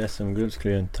 fler SM-guld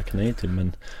skulle jag inte tacka nej till,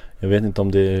 men jag vet inte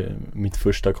om mitt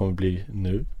första kommer bli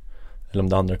nu eller om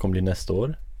det andra kommer bli nästa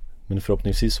år. Men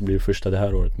förhoppningsvis så blir det första det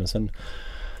här året. Men sen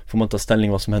får man ta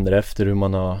ställning vad som händer efter,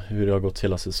 hur det har gått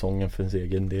hela säsongen för ens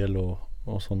egen del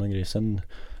och sådana grejer. Sen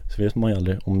så vet man ju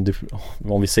aldrig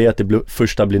om vi säger att det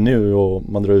första blir nu och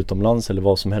man drar utomlands eller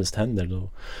vad som helst händer, då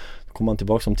kommer man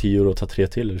tillbaka om 10 år och tar 3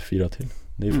 till eller 4 till.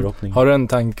 Det är förhoppningen. Har du en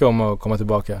tanke om att komma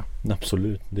tillbaka?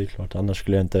 Absolut, det är klart. Annars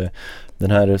skulle jag inte...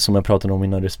 Den här som jag pratade om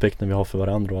innan, respekten vi har för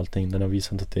varandra och allting, den har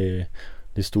visat att det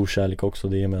är stor kärlek också.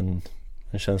 Det är med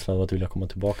en känsla av att vilja komma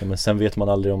tillbaka. Men sen vet man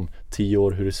aldrig om 10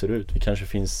 år hur det ser ut. Det kanske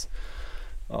finns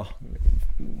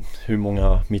hur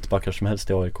många mittbackar som helst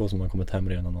i AIK som har kommit hem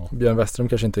redan. Och... Björn Westerholm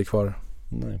kanske inte är kvar.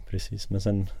 Nej, precis. Men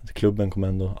sen klubben kommer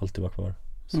ändå alltid vara kvar.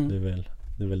 Så det är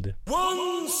väl det.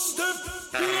 One step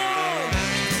beyond.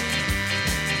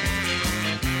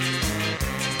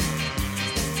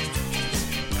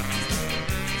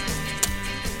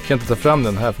 Jag kan inte ta fram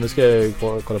den här för nu ska jag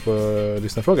kolla på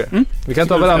lyssnarfrågor. Vi kan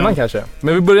ta varannan kanske.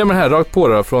 Men vi börjar med den här rakt på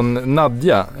då, från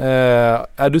Nadja.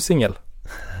 Är du singel?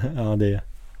 Ja, det är.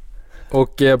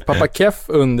 Och pappa Keff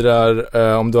undrar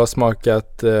om du har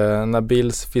smakat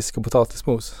Nabils fisk- och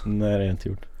potatismos. Nej, det har jag inte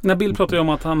gjort. Nabil pratar ju om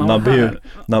att han har här.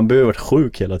 Nabil har varit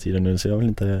sjuk hela tiden nu, så jag vill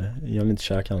inte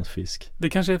käka hans fisk. Det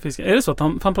kanske är fisk. Är det så att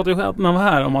han pratade ju när han var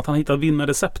här om att han hittat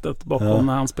vinnarreceptet bakom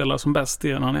när han spelar som bäst,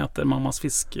 det är när han äter mammas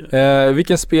fisk.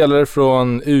 Vilken spelare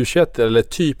från U21 eller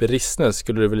typ Rissne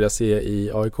skulle du vilja se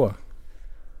i AIK? Jag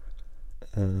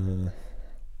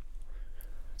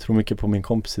tror mycket på min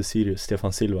kompis i Sirius,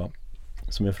 Stefan Silva,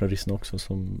 som är från Rissne också,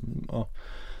 som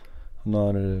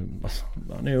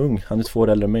han är ung, han är 2 år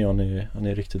äldre än mig och han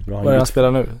är riktigt bra. Vad är han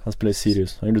spelar nu? Han spelar i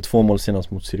Sirius. Han gjorde 2 mål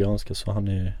senast mot Syrianska, så han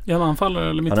är... Är han anfallare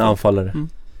eller mittfält? Han är anfallare.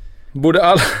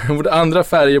 Borde andra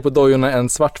färger på dojorna än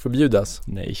svart förbjudas?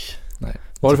 Nej.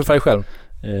 Vad har du för färg själv?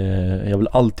 Jag vill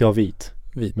alltid ha vit.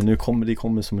 Men nu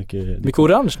kommer så mycket... Mycket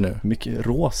orange nu? Mycket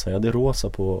rosa, jag hade rosa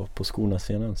på skorna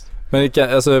senast. Men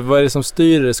vad är det som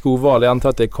styr skoval? Jag antar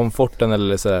att det är komforten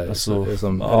eller sådär. Alltså,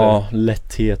 eller?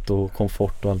 Lätthet och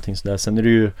komfort och allting sådär. Sen är det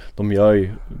ju, de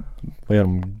gör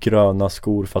gröna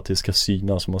skor för att det ska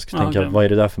synas. Så man ska tänka, vad är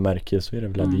det där för märke? Så är det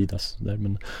väl Adidas. Där.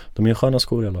 Men de gör sköna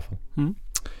skor i alla fall.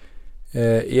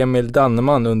 Emil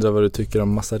Danneman undrar vad du tycker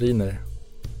om massariner.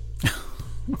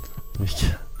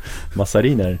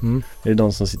 Massariner. Är det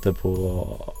de som sitter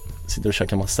och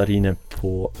käkar massariner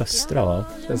på Östra, va?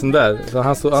 En sån där. Så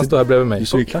han står här bredvid mig. Du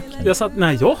står i klacken. Jag satt,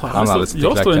 nej jag har. Han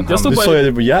Jag står inte. Du sa ju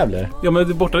det på Gävle. Ja,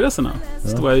 men bortaresorna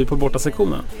står jag ju på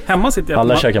bortasektionen. Hemma sitter jag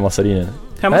alla käkar massariner.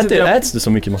 Äts det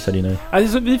så mycket massariner?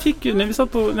 Alltså, vi fick ju, när jag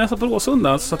satt på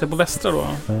Råsunda så satt jag på Västra då.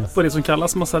 På det som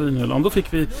kallas massarinhyllan. Då fick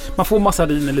man får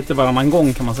massariner lite varannan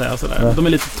gång kan man säga sådär. De är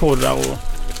lite torra och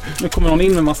nu kommer någon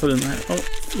in med massariner här.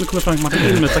 Nu kommer Frank Martin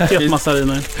in med ett paket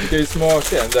massariner. Ska ju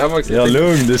smaka. Det här var också ja,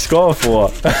 lugn, du ska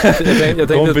få. jag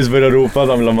kompis börjar ropa att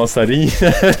han vill ha massarin.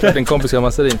 En kompis ska ha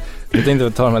massarin. Jag tänkte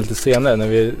att vi tar dem här lite senare när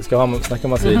vi ska snacka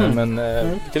massarin. Men kan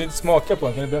du inte smaka på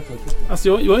den? Kan du berätta lite? Alltså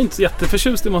jag är inte så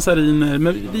jätteförtjust i massariner.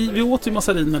 Men vi åt ju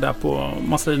massariner där på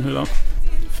massarinhyllan.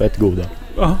 Fett goda.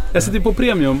 Ja, jag sitter på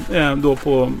Premium då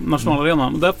på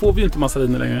Nationalarenan. Och där får vi ju inte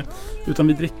massariner längre. Utan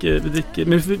vi dricker,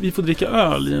 men vi får dricka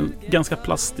öl i en ganska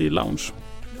plastig lounge.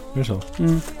 Är det så?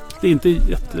 Det är inte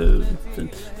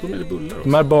jättefint. Då är det bullar också.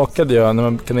 De här bakade jag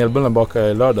när kanelbullarna bakade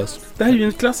i lördags. Det här är ju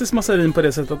en klassisk massarin på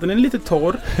det sättet att den är lite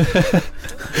torr.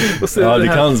 Och så ja, det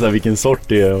här, kan säga vilken sort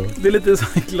det är. Det är lite så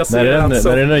glaserat.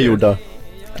 När den är gjorda.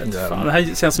 Fan, det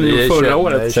här känns som det förra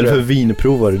året. Istället för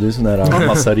vinprovare, du är sån här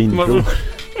massarinprovare.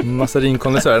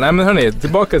 Massarinkondensör. Nej men hörni,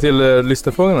 tillbaka till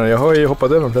lyssnarfrågorna. Jag har ju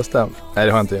hoppat över de flesta. Nej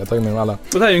det har jag inte, jag har tagit med alla.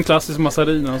 Det här är ju en klassisk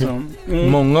massarin alltså.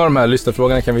 Många av de här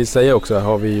lyssnarfrågorna kan vi säga också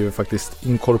har vi ju faktiskt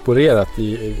inkorporerat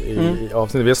i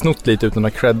avsnittet. Vi har snott lite utan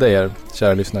att credda er,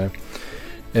 kära lyssnare.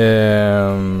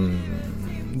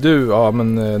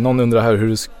 Någon undrar här hur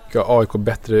du ska AIK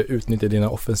bättre utnyttja dina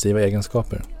offensiva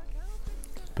egenskaper.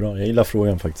 Bra, jag gillar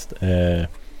frågan faktiskt.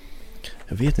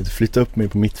 Jag vet inte, flytta upp mig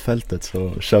på mittfältet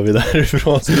så kör vi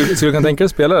därifrån. Skulle du kunna tänka dig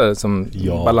spela som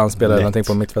balansspelare när man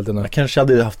tänker på mittfältet? Jag kanske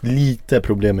hade haft lite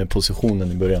problem med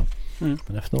positionen i början. Men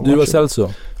du var Celso?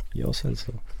 Jag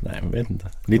Celso. Nej, jag vet inte.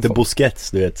 Lite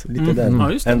Busquets, du vet. Lite den.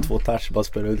 1-2 touch, bara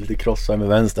spela ut lite krossar med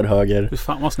vänster, höger. Fy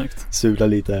fan vad snyggt. Sula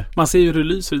lite. Man ser ju hur det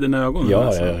lyser i dina ögon.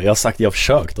 Ja, jag har sagt, jag har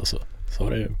försökt alltså.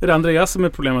 Är det Andreas som är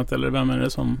problemet eller vem är det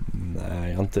som?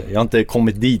 Nej, jag har inte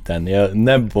kommit dit än.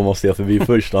 Nebbo måste jag förbi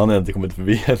först och han har inte kommit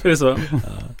förbi än. Är det så? Ja.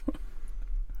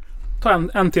 Ta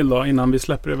en till då innan vi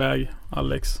släpper iväg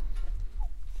Alex.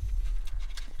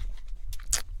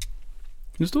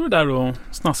 Nu står du där och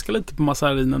snaskar lite på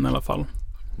massarinen i alla fall.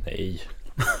 Nej.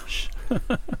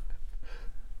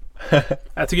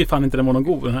 Jag tycker fan inte den var någon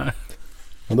god den här.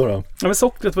 Vadå då? Ja, men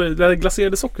sockret det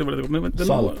glaserade sockret var lite gott.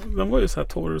 Men den var ju så här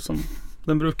torr som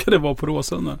den brukade vara på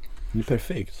Råsunda. Det är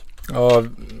perfekt. Ja,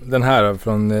 den här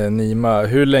från Nima.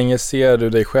 Hur länge ser du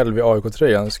dig själv i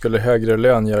AIK-tröjan? Skulle högre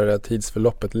lön göra det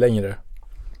tidsförloppet längre?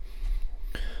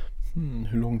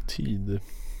 Hur lång tid?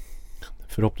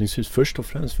 Förhoppningsvis först och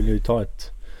främst vill jag ju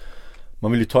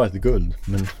man vill ju ta ett guld,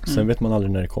 men sen vet man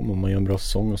aldrig när det kommer. Om man gör en bra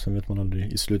säsong och sen vet man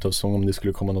aldrig i slutet av säsongen om det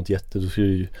skulle komma något då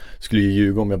skulle jag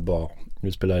ljuga om jag bara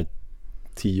nu spelar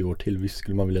 10 år till. Visst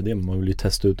skulle man vilja det, men man vill ju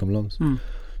testa utomlands.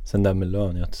 Sen där med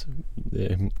lön,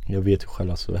 jag vet ju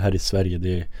själv alltså, här i Sverige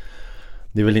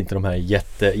det är väl inte de här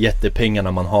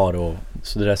jättepengarna man har och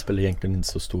så det där spelar egentligen inte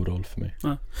så stor roll för mig.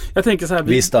 Ja. Jag tänker så här,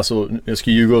 visst alltså, jag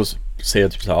skulle ljuga och säga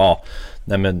typ så här,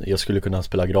 nej men jag skulle kunna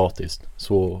spela gratis.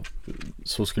 Så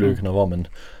skulle det kunna vara, men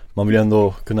man vill ju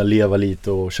ändå kunna leva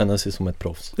lite och känna sig som ett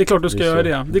proffs. Det är klart du ska göra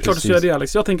det. Det är klart du ska göra det,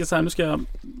 Alex. Jag tänker så här,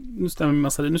 nu stämmer min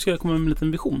massa. Nu ska jag komma med en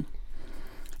liten vision.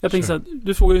 Jag tänker så här,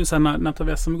 du frågar ju så här när tar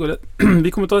vi SM-guld.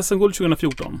 Vi kommer ta SM-guld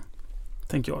 2014.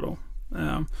 Tänker jag då.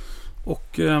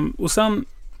 Och sen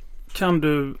kan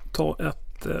du ta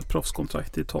ett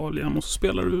proffskontrakt i Italien och så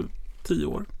spelar du 10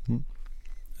 år.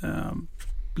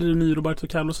 Blir du ny Roberto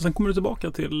Carlos och sen kommer du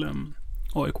tillbaka till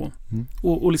AIK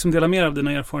och liksom dela mer av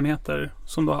dina erfarenheter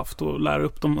som du har haft och lära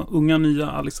upp de unga nya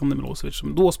Alexander Milosevic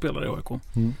som då spelar i AIK.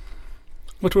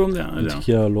 Vad tror du om det? Det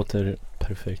tycker jag låter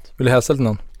perfekt. Vill du hälsa till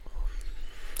någon?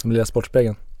 Som lilla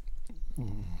Sportspegeln.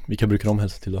 Vilka brukar de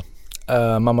hälsa till då?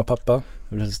 Mamma, pappa.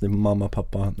 Jag vill hälsa till mamma,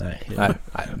 pappa. Nej.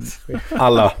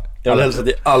 Alla. Jag vill hälsa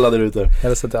till alla där ute.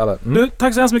 Hälsa till alla. Du,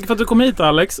 tack så hemskt mycket för att du kom hit,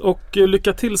 Alex, och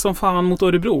lycka till som fan mot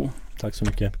Örebro. Tack så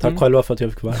mycket. Tack själva för att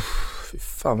jag fick vara här. Fy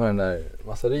fan vad den där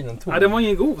massarinen tog. Nej, den var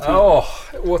ingen god. Ja,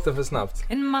 åt den för snabbt.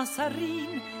 En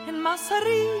massarin,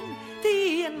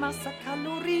 det är en massa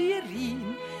kalorier i.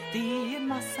 Det är en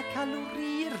massa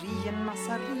kalorier i en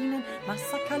massarin, en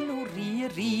massa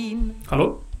kalorier i.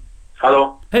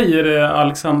 Hallå? Hej, är det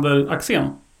Alexander Axén?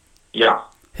 Ja.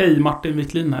 Hej, Martin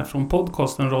Wiklin här från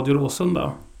podcasten Radio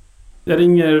Råsunda. Jag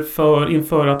ringer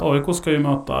inför att AIK ska ju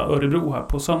möta Örebro här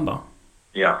på söndag.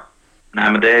 Ja.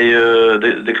 Nej, men det är ju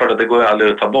det är klart att det går ju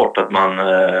aldrig att ta bort att man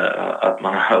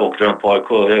åkte runt på AIK.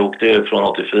 Jag åkte ju från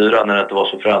 84 när det inte var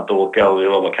så fränt att åka och vi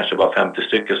var kanske bara 50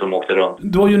 stycken som åkte runt.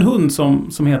 Du har ju en hund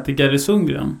som heter Gary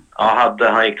Sundgren. Ja,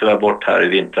 han gick tyvärr bort här i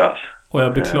vintras. Och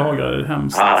jag beklagar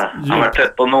hemskt. Ja, han var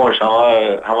 13 år så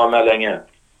han var med länge.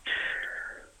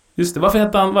 Just det,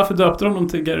 varför döpte de dem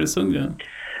till Gary Sundgren?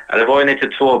 Ja, det var ju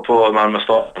 92 på Malmö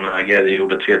stad när Gary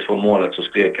gjorde 3-2 målet, så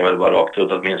skrek jag väl bara rakt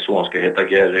ut att min son ska heta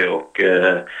Gary, och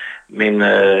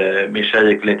min tjej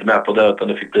gick väl inte med på det utan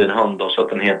det fick bli en hund då, så att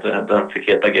den fick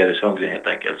heta Gary Sundgren helt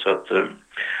enkelt. Så att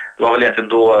det var väl egentligen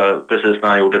då, precis när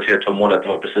han gjorde 3-2 målet, det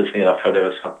var precis nedanför det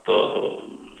vi satt, och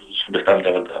så bestämde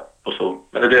jag väl det. Och så,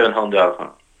 men det blev en hund i alla fall.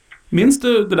 Minns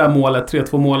du det där målet,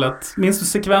 3-2 målet? Minns du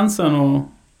sekvensen och...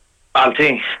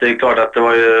 Allting. Det är klart att det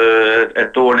var ju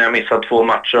ett år när jag missade 2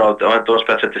 matcher. Jag har inte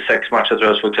spelat 36 matcher, tror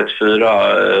jag såg 34.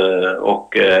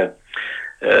 Och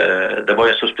det var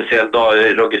ju en så speciell dag.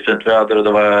 Det ruggigt fint väder och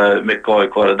det var mycket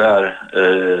AIK där.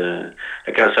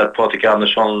 Jag kan säga att Patrik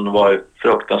Andersson var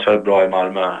fruktansvärt bra i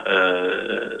Malmö.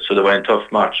 Så det var en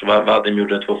tuff match. Vadim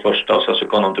gjorde de 2 första och sen så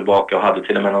kom de tillbaka och hade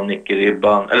till och med någon nick i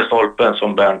ribban. Eller stolpen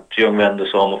som Bernt Ljung vände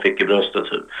sig om och fick i bröstet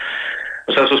typ.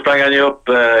 Och sen så sprang han ju upp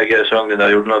Gary Sundgren där,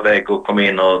 gjorde några vägg och kom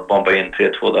in och bombade in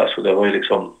 3-2 där. Så det var ju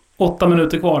liksom... 8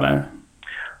 minuter kvar där.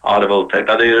 Ja, det var otäckt.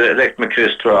 Det hade ju räckt med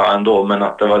kryss tror jag ändå, men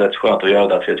att det var rätt skönt att göra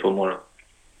det 3-2 mål.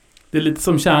 Det är lite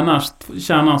som Tjärnas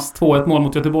 2-1 mål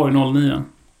mot Göteborg 09.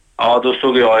 Ja, då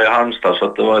stod jag i Halmstad så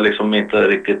att det var liksom inte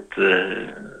riktigt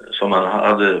som man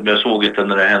hade... Men jag såg inte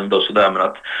när det hände och sådär, men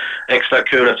att extra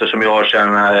kul eftersom jag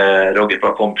känner ruggigt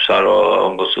bra kompisar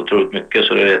och umgås så otroligt mycket,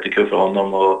 så det är jättekul för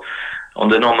honom. Och om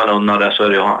det är någon man undrar det så är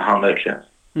det han verkligen.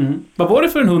 Mm. Vad var det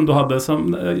för en hund du hade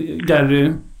som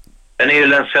Gary? En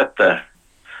irländsk setter.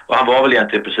 Och han var väl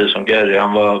egentligen precis som Gary.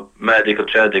 Han var medic och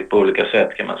tragic på olika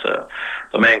sätt kan man säga.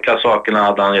 De enkla sakerna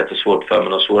hade han jättesvårt för,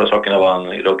 men de svåra sakerna var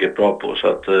han ruggigt bra på. Så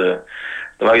att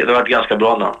det var ett ganska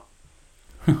bra namn.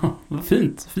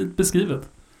 Fint beskrivet.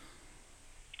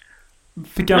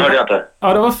 Hörde jag inte?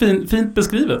 Ja, det var fint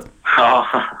beskrivet. Ja.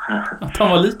 Att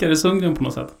han var lika i Sundgren på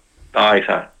något sätt. Ja,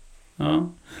 exakt. Ja.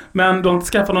 Men du har inte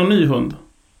skaffat någon ny hund?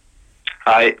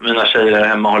 Nej, mina tjejer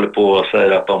hemma håller på och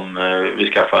säger att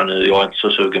vi skaffar en ny. Jag är inte så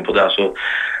sugen på det. Så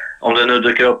om det nu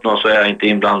dyker upp någon så är jag inte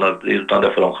inblandad, utan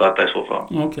det får de sköta i så fall.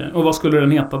 Okej. Och vad skulle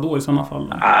den heta då i sådana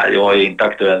fall? Nej, jag är inte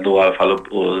aktuell då i alla fall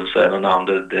och säga någon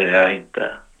namn. Det är jag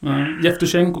inte.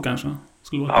 Jeftusenko kanske?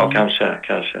 Ja,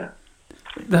 kanske.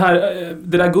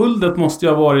 Det där guldet måste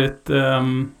ju ha varit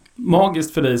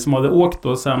magiskt för dig som hade åkt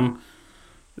då sen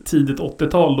tidigt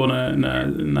 80-tal då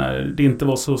när det inte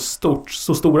var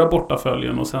så stora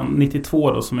bortaföljen, och sen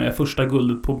 92 då som är första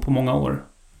guldet på många år.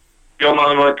 Ja,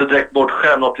 man var inte direkt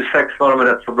bortskämd. 86 var de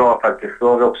rätt så bra faktiskt. Då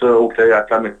har vi också åkt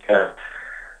jäkla mycket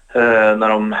när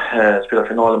de spelade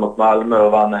finalen mot Malmö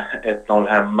och vann 1-0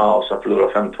 hemma och så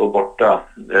förlorade 5-2 borta.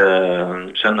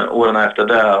 Sen åren efter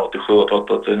det, 87,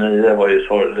 88, 89 var ju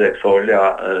direkt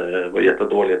sorgliga. Det var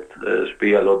jättedåligt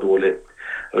spel och dåligt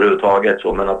överhuvudtaget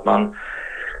så, men att man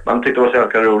tyckte det var så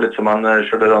jäkla roligt så man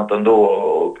körde runt ändå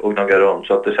och gnaggade runt.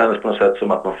 Så att det kändes på något sätt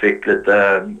som att man fick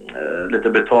lite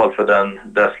betalt för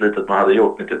det slitet man hade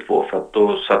gjort 92. För att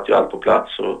då satt ju allt på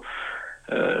plats och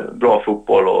bra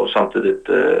fotboll och samtidigt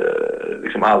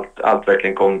liksom allt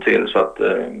verkligen kom till. Så att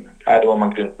det var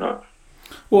man grymt nu.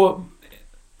 Och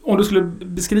om du skulle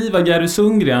beskriva Gary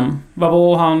Sundgren, vad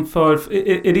var han för...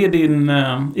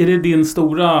 Är det din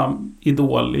stora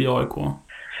idol i AIK?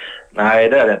 Nej,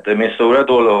 det är det inte. Min stora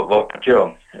idol var Bernt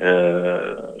Ljung.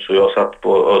 Så jag satt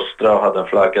på östra och hade en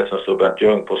flagga som stod Bernt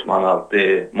Ljung på, som han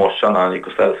alltid morsade när han gick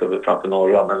och ställde sig framför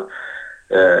norra.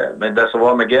 Men det som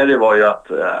var med Gary var ju att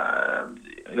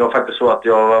jag faktiskt så att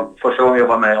första gången jag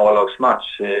var med i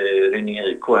A-lagsmatch i Rynninge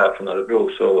IK här från Örebro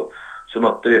så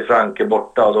mötte vi Franke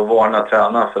borta och då varnade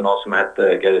tränaren för någon som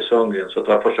hette Gary Sundgren. Så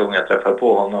det var första gången jag träffade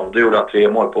på honom. Då gjorde han 3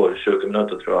 mål på 20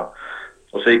 minuter tror jag.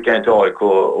 Och så gick han till AIK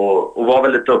och var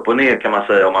väl lite upp och ner kan man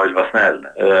säga om man vill vara snäll.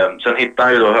 Sen hittade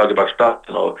han ju då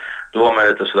högerbacksplatsen och då var man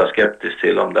lite sådär skeptisk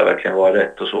till om det verkligen var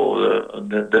rätt och så.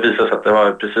 Det visade sig att det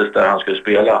var precis där han skulle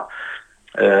spela.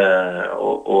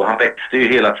 Och han växte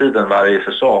ju hela tiden varje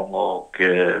säsong och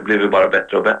blev ju bara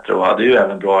bättre och bättre och hade ju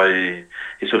även bra i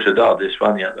Sociedad i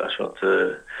Spanien där, så att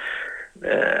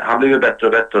han blev ju bättre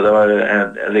och bättre och det var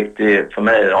en riktig, för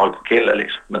mig, en AIK-kille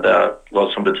liksom. Men det är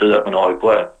vad som betyder att man är AIK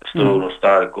är stor och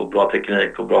stark och bra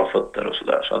teknik och bra fötter och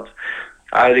sådär, så att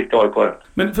en riktig AIK.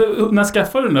 Men när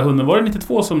skaffade du den där hunden? Var det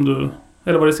 92 som du,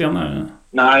 eller var det senare?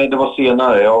 Nej, det var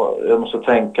senare. Jag måste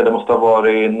tänka, det måste ha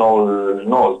varit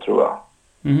 00 tror jag.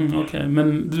 Okej.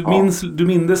 Men du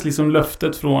mindes liksom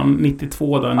löftet från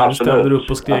 92 där när Absolut. du ställde upp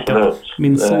och skrek att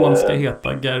min son ska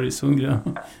heta Gary Sundgren.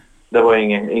 Det var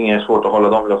ingen svårt att hålla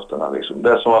de löftena liksom.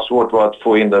 Det som var svårt var att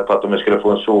få in det på att om vi skulle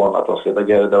få en son att han skulle heta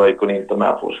Gary. Det var Icon inte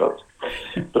med på, så att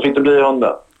då fick det bli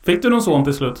 100. Fick du någon son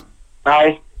till slut?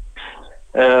 Nej.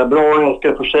 Bra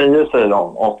älskar på tjejer, säger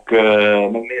de. Och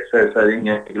men mer säger så är det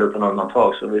ingen i gruppen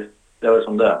undantag. Så det var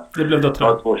som det. Det blev döttrar.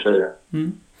 Det var 2 tjejer.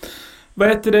 Vad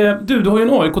heter det? Du har ju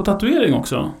en AIK-tatuering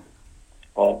också.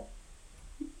 Ja.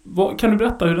 Kan du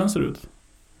berätta hur den ser ut?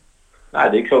 Nej,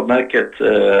 det är klubbmärket.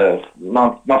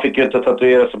 Man fick ju inte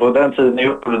tatuera sig på den tiden jag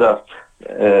gjorde det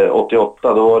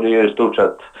 88. Då var det ju i stort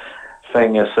sett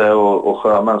fängelse och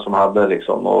sjömän som hade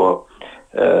liksom. Och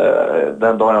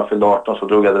den dagen jag fyllde 18 så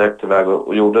drog jag direkt iväg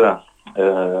och gjorde det.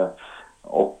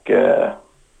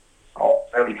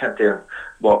 Jag vill inte en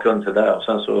bakgrund till det. Och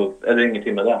sen så är det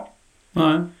ingenting med det.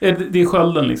 Nej, det är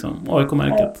skölden liksom,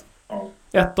 AIK-märket. Ja.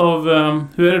 Ett av,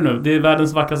 hur är det nu? Det är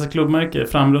världens vackraste klubbmärke,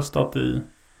 framröstat i...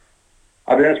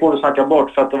 Ja, det är svårt att snacka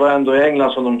bort för att det var ändå i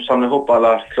England som de samlade ihop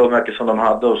alla klubbmärken som de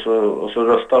hade och så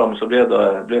röstade de och så blev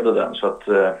det den. Så att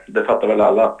det fattar väl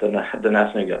alla att den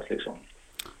är snyggast liksom.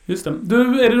 Just det.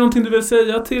 Du, är det någonting du vill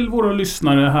säga till våra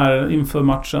lyssnare här inför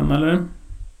matchen, eller?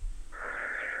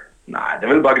 Nej, det är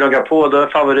väl bara gnugga på. Det är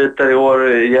favoriter i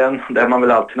år igen. Det är man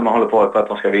väl alltid när man håller på att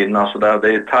de ska vinna. Så det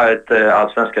är tajt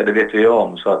allsvenska, det vet vi ju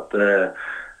om. Så att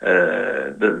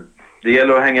det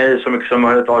gäller att hänga i så mycket som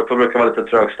möjligt. AIK brukar vara lite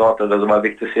trögstartade. Det var en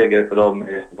viktig seger för dem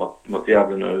mot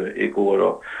Gävle nu igår.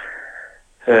 Och,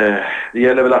 det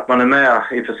gäller väl att man är med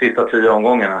i för sista 10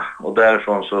 omgångarna. Och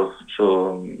därifrån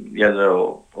så gäller det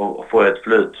att få ett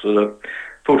flyt. Så det,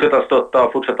 fortsätta stötta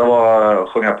och fortsätta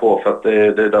sjunga på för att det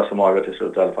är det som avgör till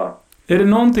slut i alla fall. Är det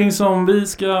någonting som vi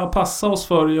ska passa oss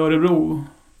för i Örebro?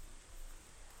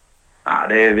 Ja,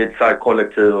 det är ett starkt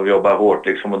kollektiv och vi jobbar hårt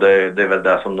liksom, och det är väl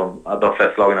det som de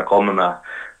flesta lagarna kommer med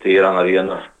till eran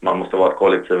arena. Man måste vara ett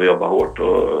kollektiv och jobba hårt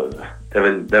och det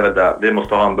är väl det. Vi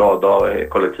måste ha en bra dag,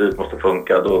 kollektivet måste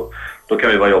funka, då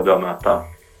kan vi vara jobbiga att möta.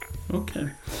 Okej.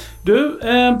 Du,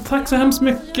 tack så hemskt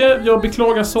mycket. Jag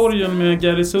beklagar sorgen med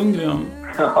Gary Sundgren.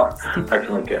 Tack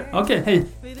så mycket. Okej, hej.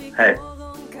 Hej.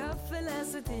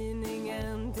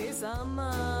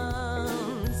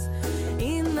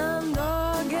 Innan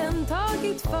dagen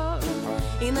tagit form,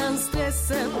 innan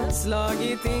stressen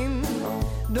slagit in,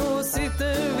 då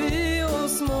sitter vi och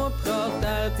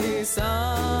småpratar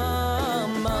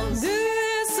tillsammans. Du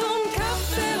är som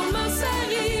kaffe och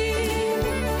massarin,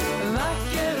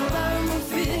 vacker och varm och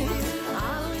fin.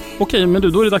 Okej, men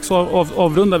då är det dags att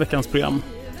avrunda veckans program.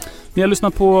 Ni har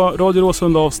lyssnat på Radio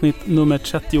Råsunda avsnitt nummer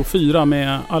 34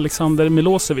 med Alexander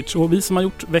Milosevic. Och vi som har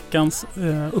gjort veckans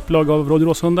upplag av Radio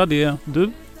Råsunda, det är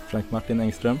du, Frank Martin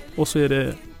Engström. Och så är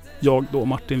det jag då,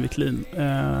 Martin Wiklin.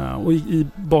 Och i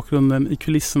bakgrunden, i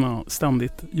kulisserna,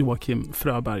 ständigt Joakim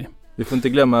Fröberg. Vi får inte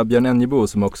glömma Björn Enjebo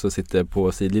som också sitter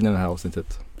på sidlinjen i det här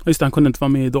avsnittet. Just det, han kunde inte vara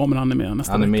med idag, men han är med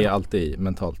nästa vecka. Han är med alltid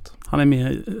mentalt. Han är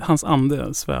med, hans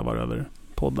ande svävar över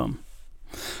podden.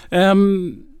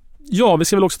 Ja, vi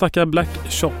ska väl också tacka Black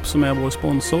Shop som är vår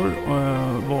sponsor,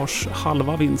 vars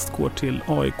halva vinst går till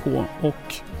AIK.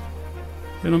 Och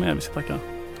är det något mer vi ska tacka?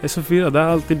 Jag är så förvirrad, det är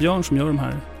alltid Björn som gör de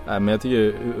här. Nej, men jag tycker det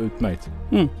är utmärkt.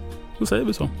 Då säger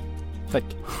vi så. Tack.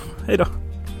 Hej då.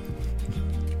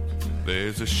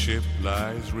 There's a ship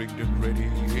lies rigged and ready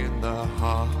in the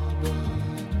harbor.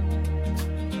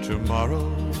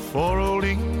 Tomorrow for old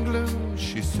England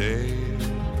she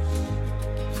sails,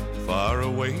 far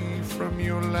away from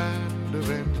your land of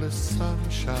endless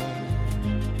sunshine,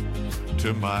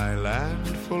 to my land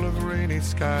full of rainy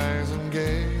skies and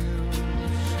gales.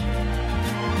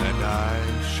 And I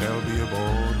shall be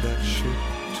aboard that ship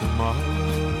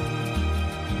tomorrow,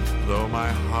 though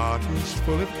my heart is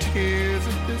full of tears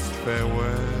at this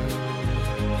farewell.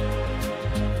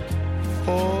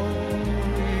 For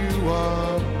you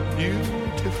are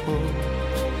beautiful,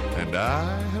 and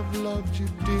I have loved you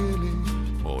dearly,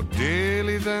 more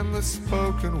dearly than the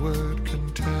spoken word can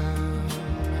tell.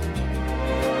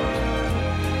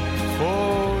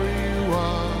 For you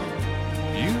are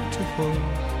beautiful,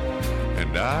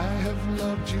 and I have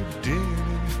loved you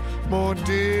dearly, more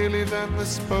dearly than the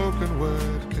spoken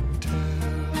word can tell.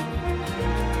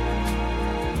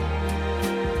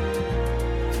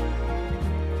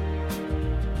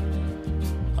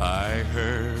 I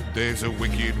heard there's a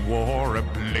wicked war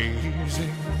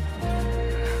a-blazing,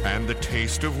 and the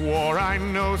taste of war I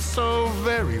know so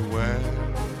very well.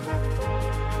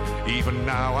 Even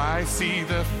now I see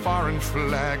the foreign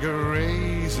flag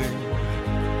a-raising,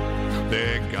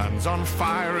 their guns on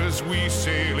fire as we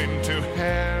sail into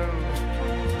hell.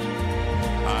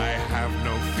 I have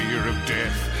no fear of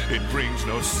death, it brings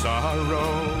no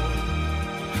sorrow.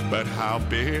 But how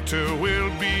bitter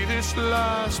will be this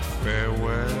last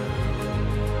farewell.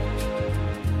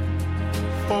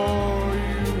 For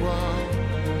you are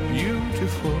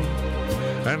beautiful,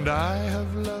 and I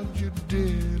have loved you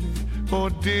dearly,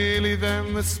 more dearly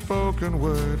than the spoken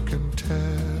word can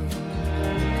tell.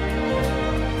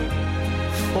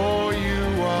 For you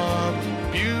are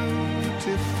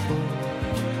beautiful,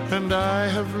 and I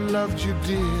have loved you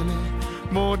dearly,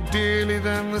 more dearly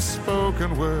than the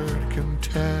spoken word can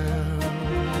tell.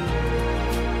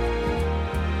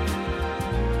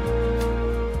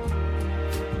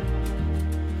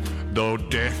 Though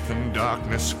death and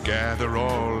darkness gather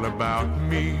all about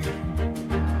me,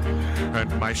 and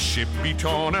my ship be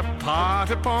torn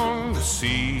apart upon the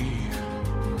sea,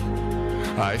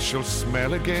 I shall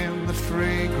smell again the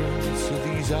fragrance of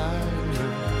these islands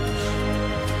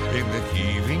in the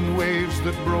heaving waves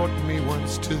that brought me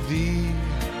once to thee.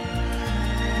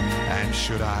 And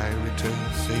should I return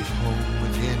safe home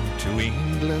again to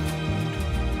England,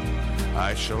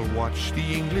 I shall watch the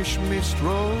English mist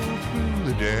roll through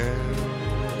the dell.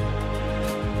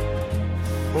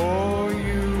 For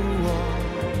you are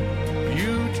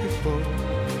beautiful,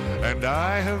 and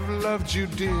I have loved you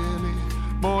dearly,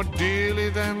 more dearly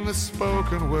than the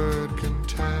spoken word can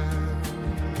tell.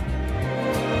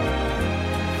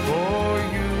 For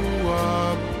you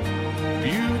are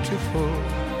beautiful,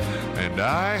 and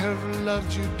I have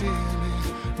loved you dearly,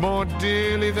 more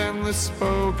dearly than the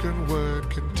spoken word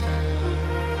can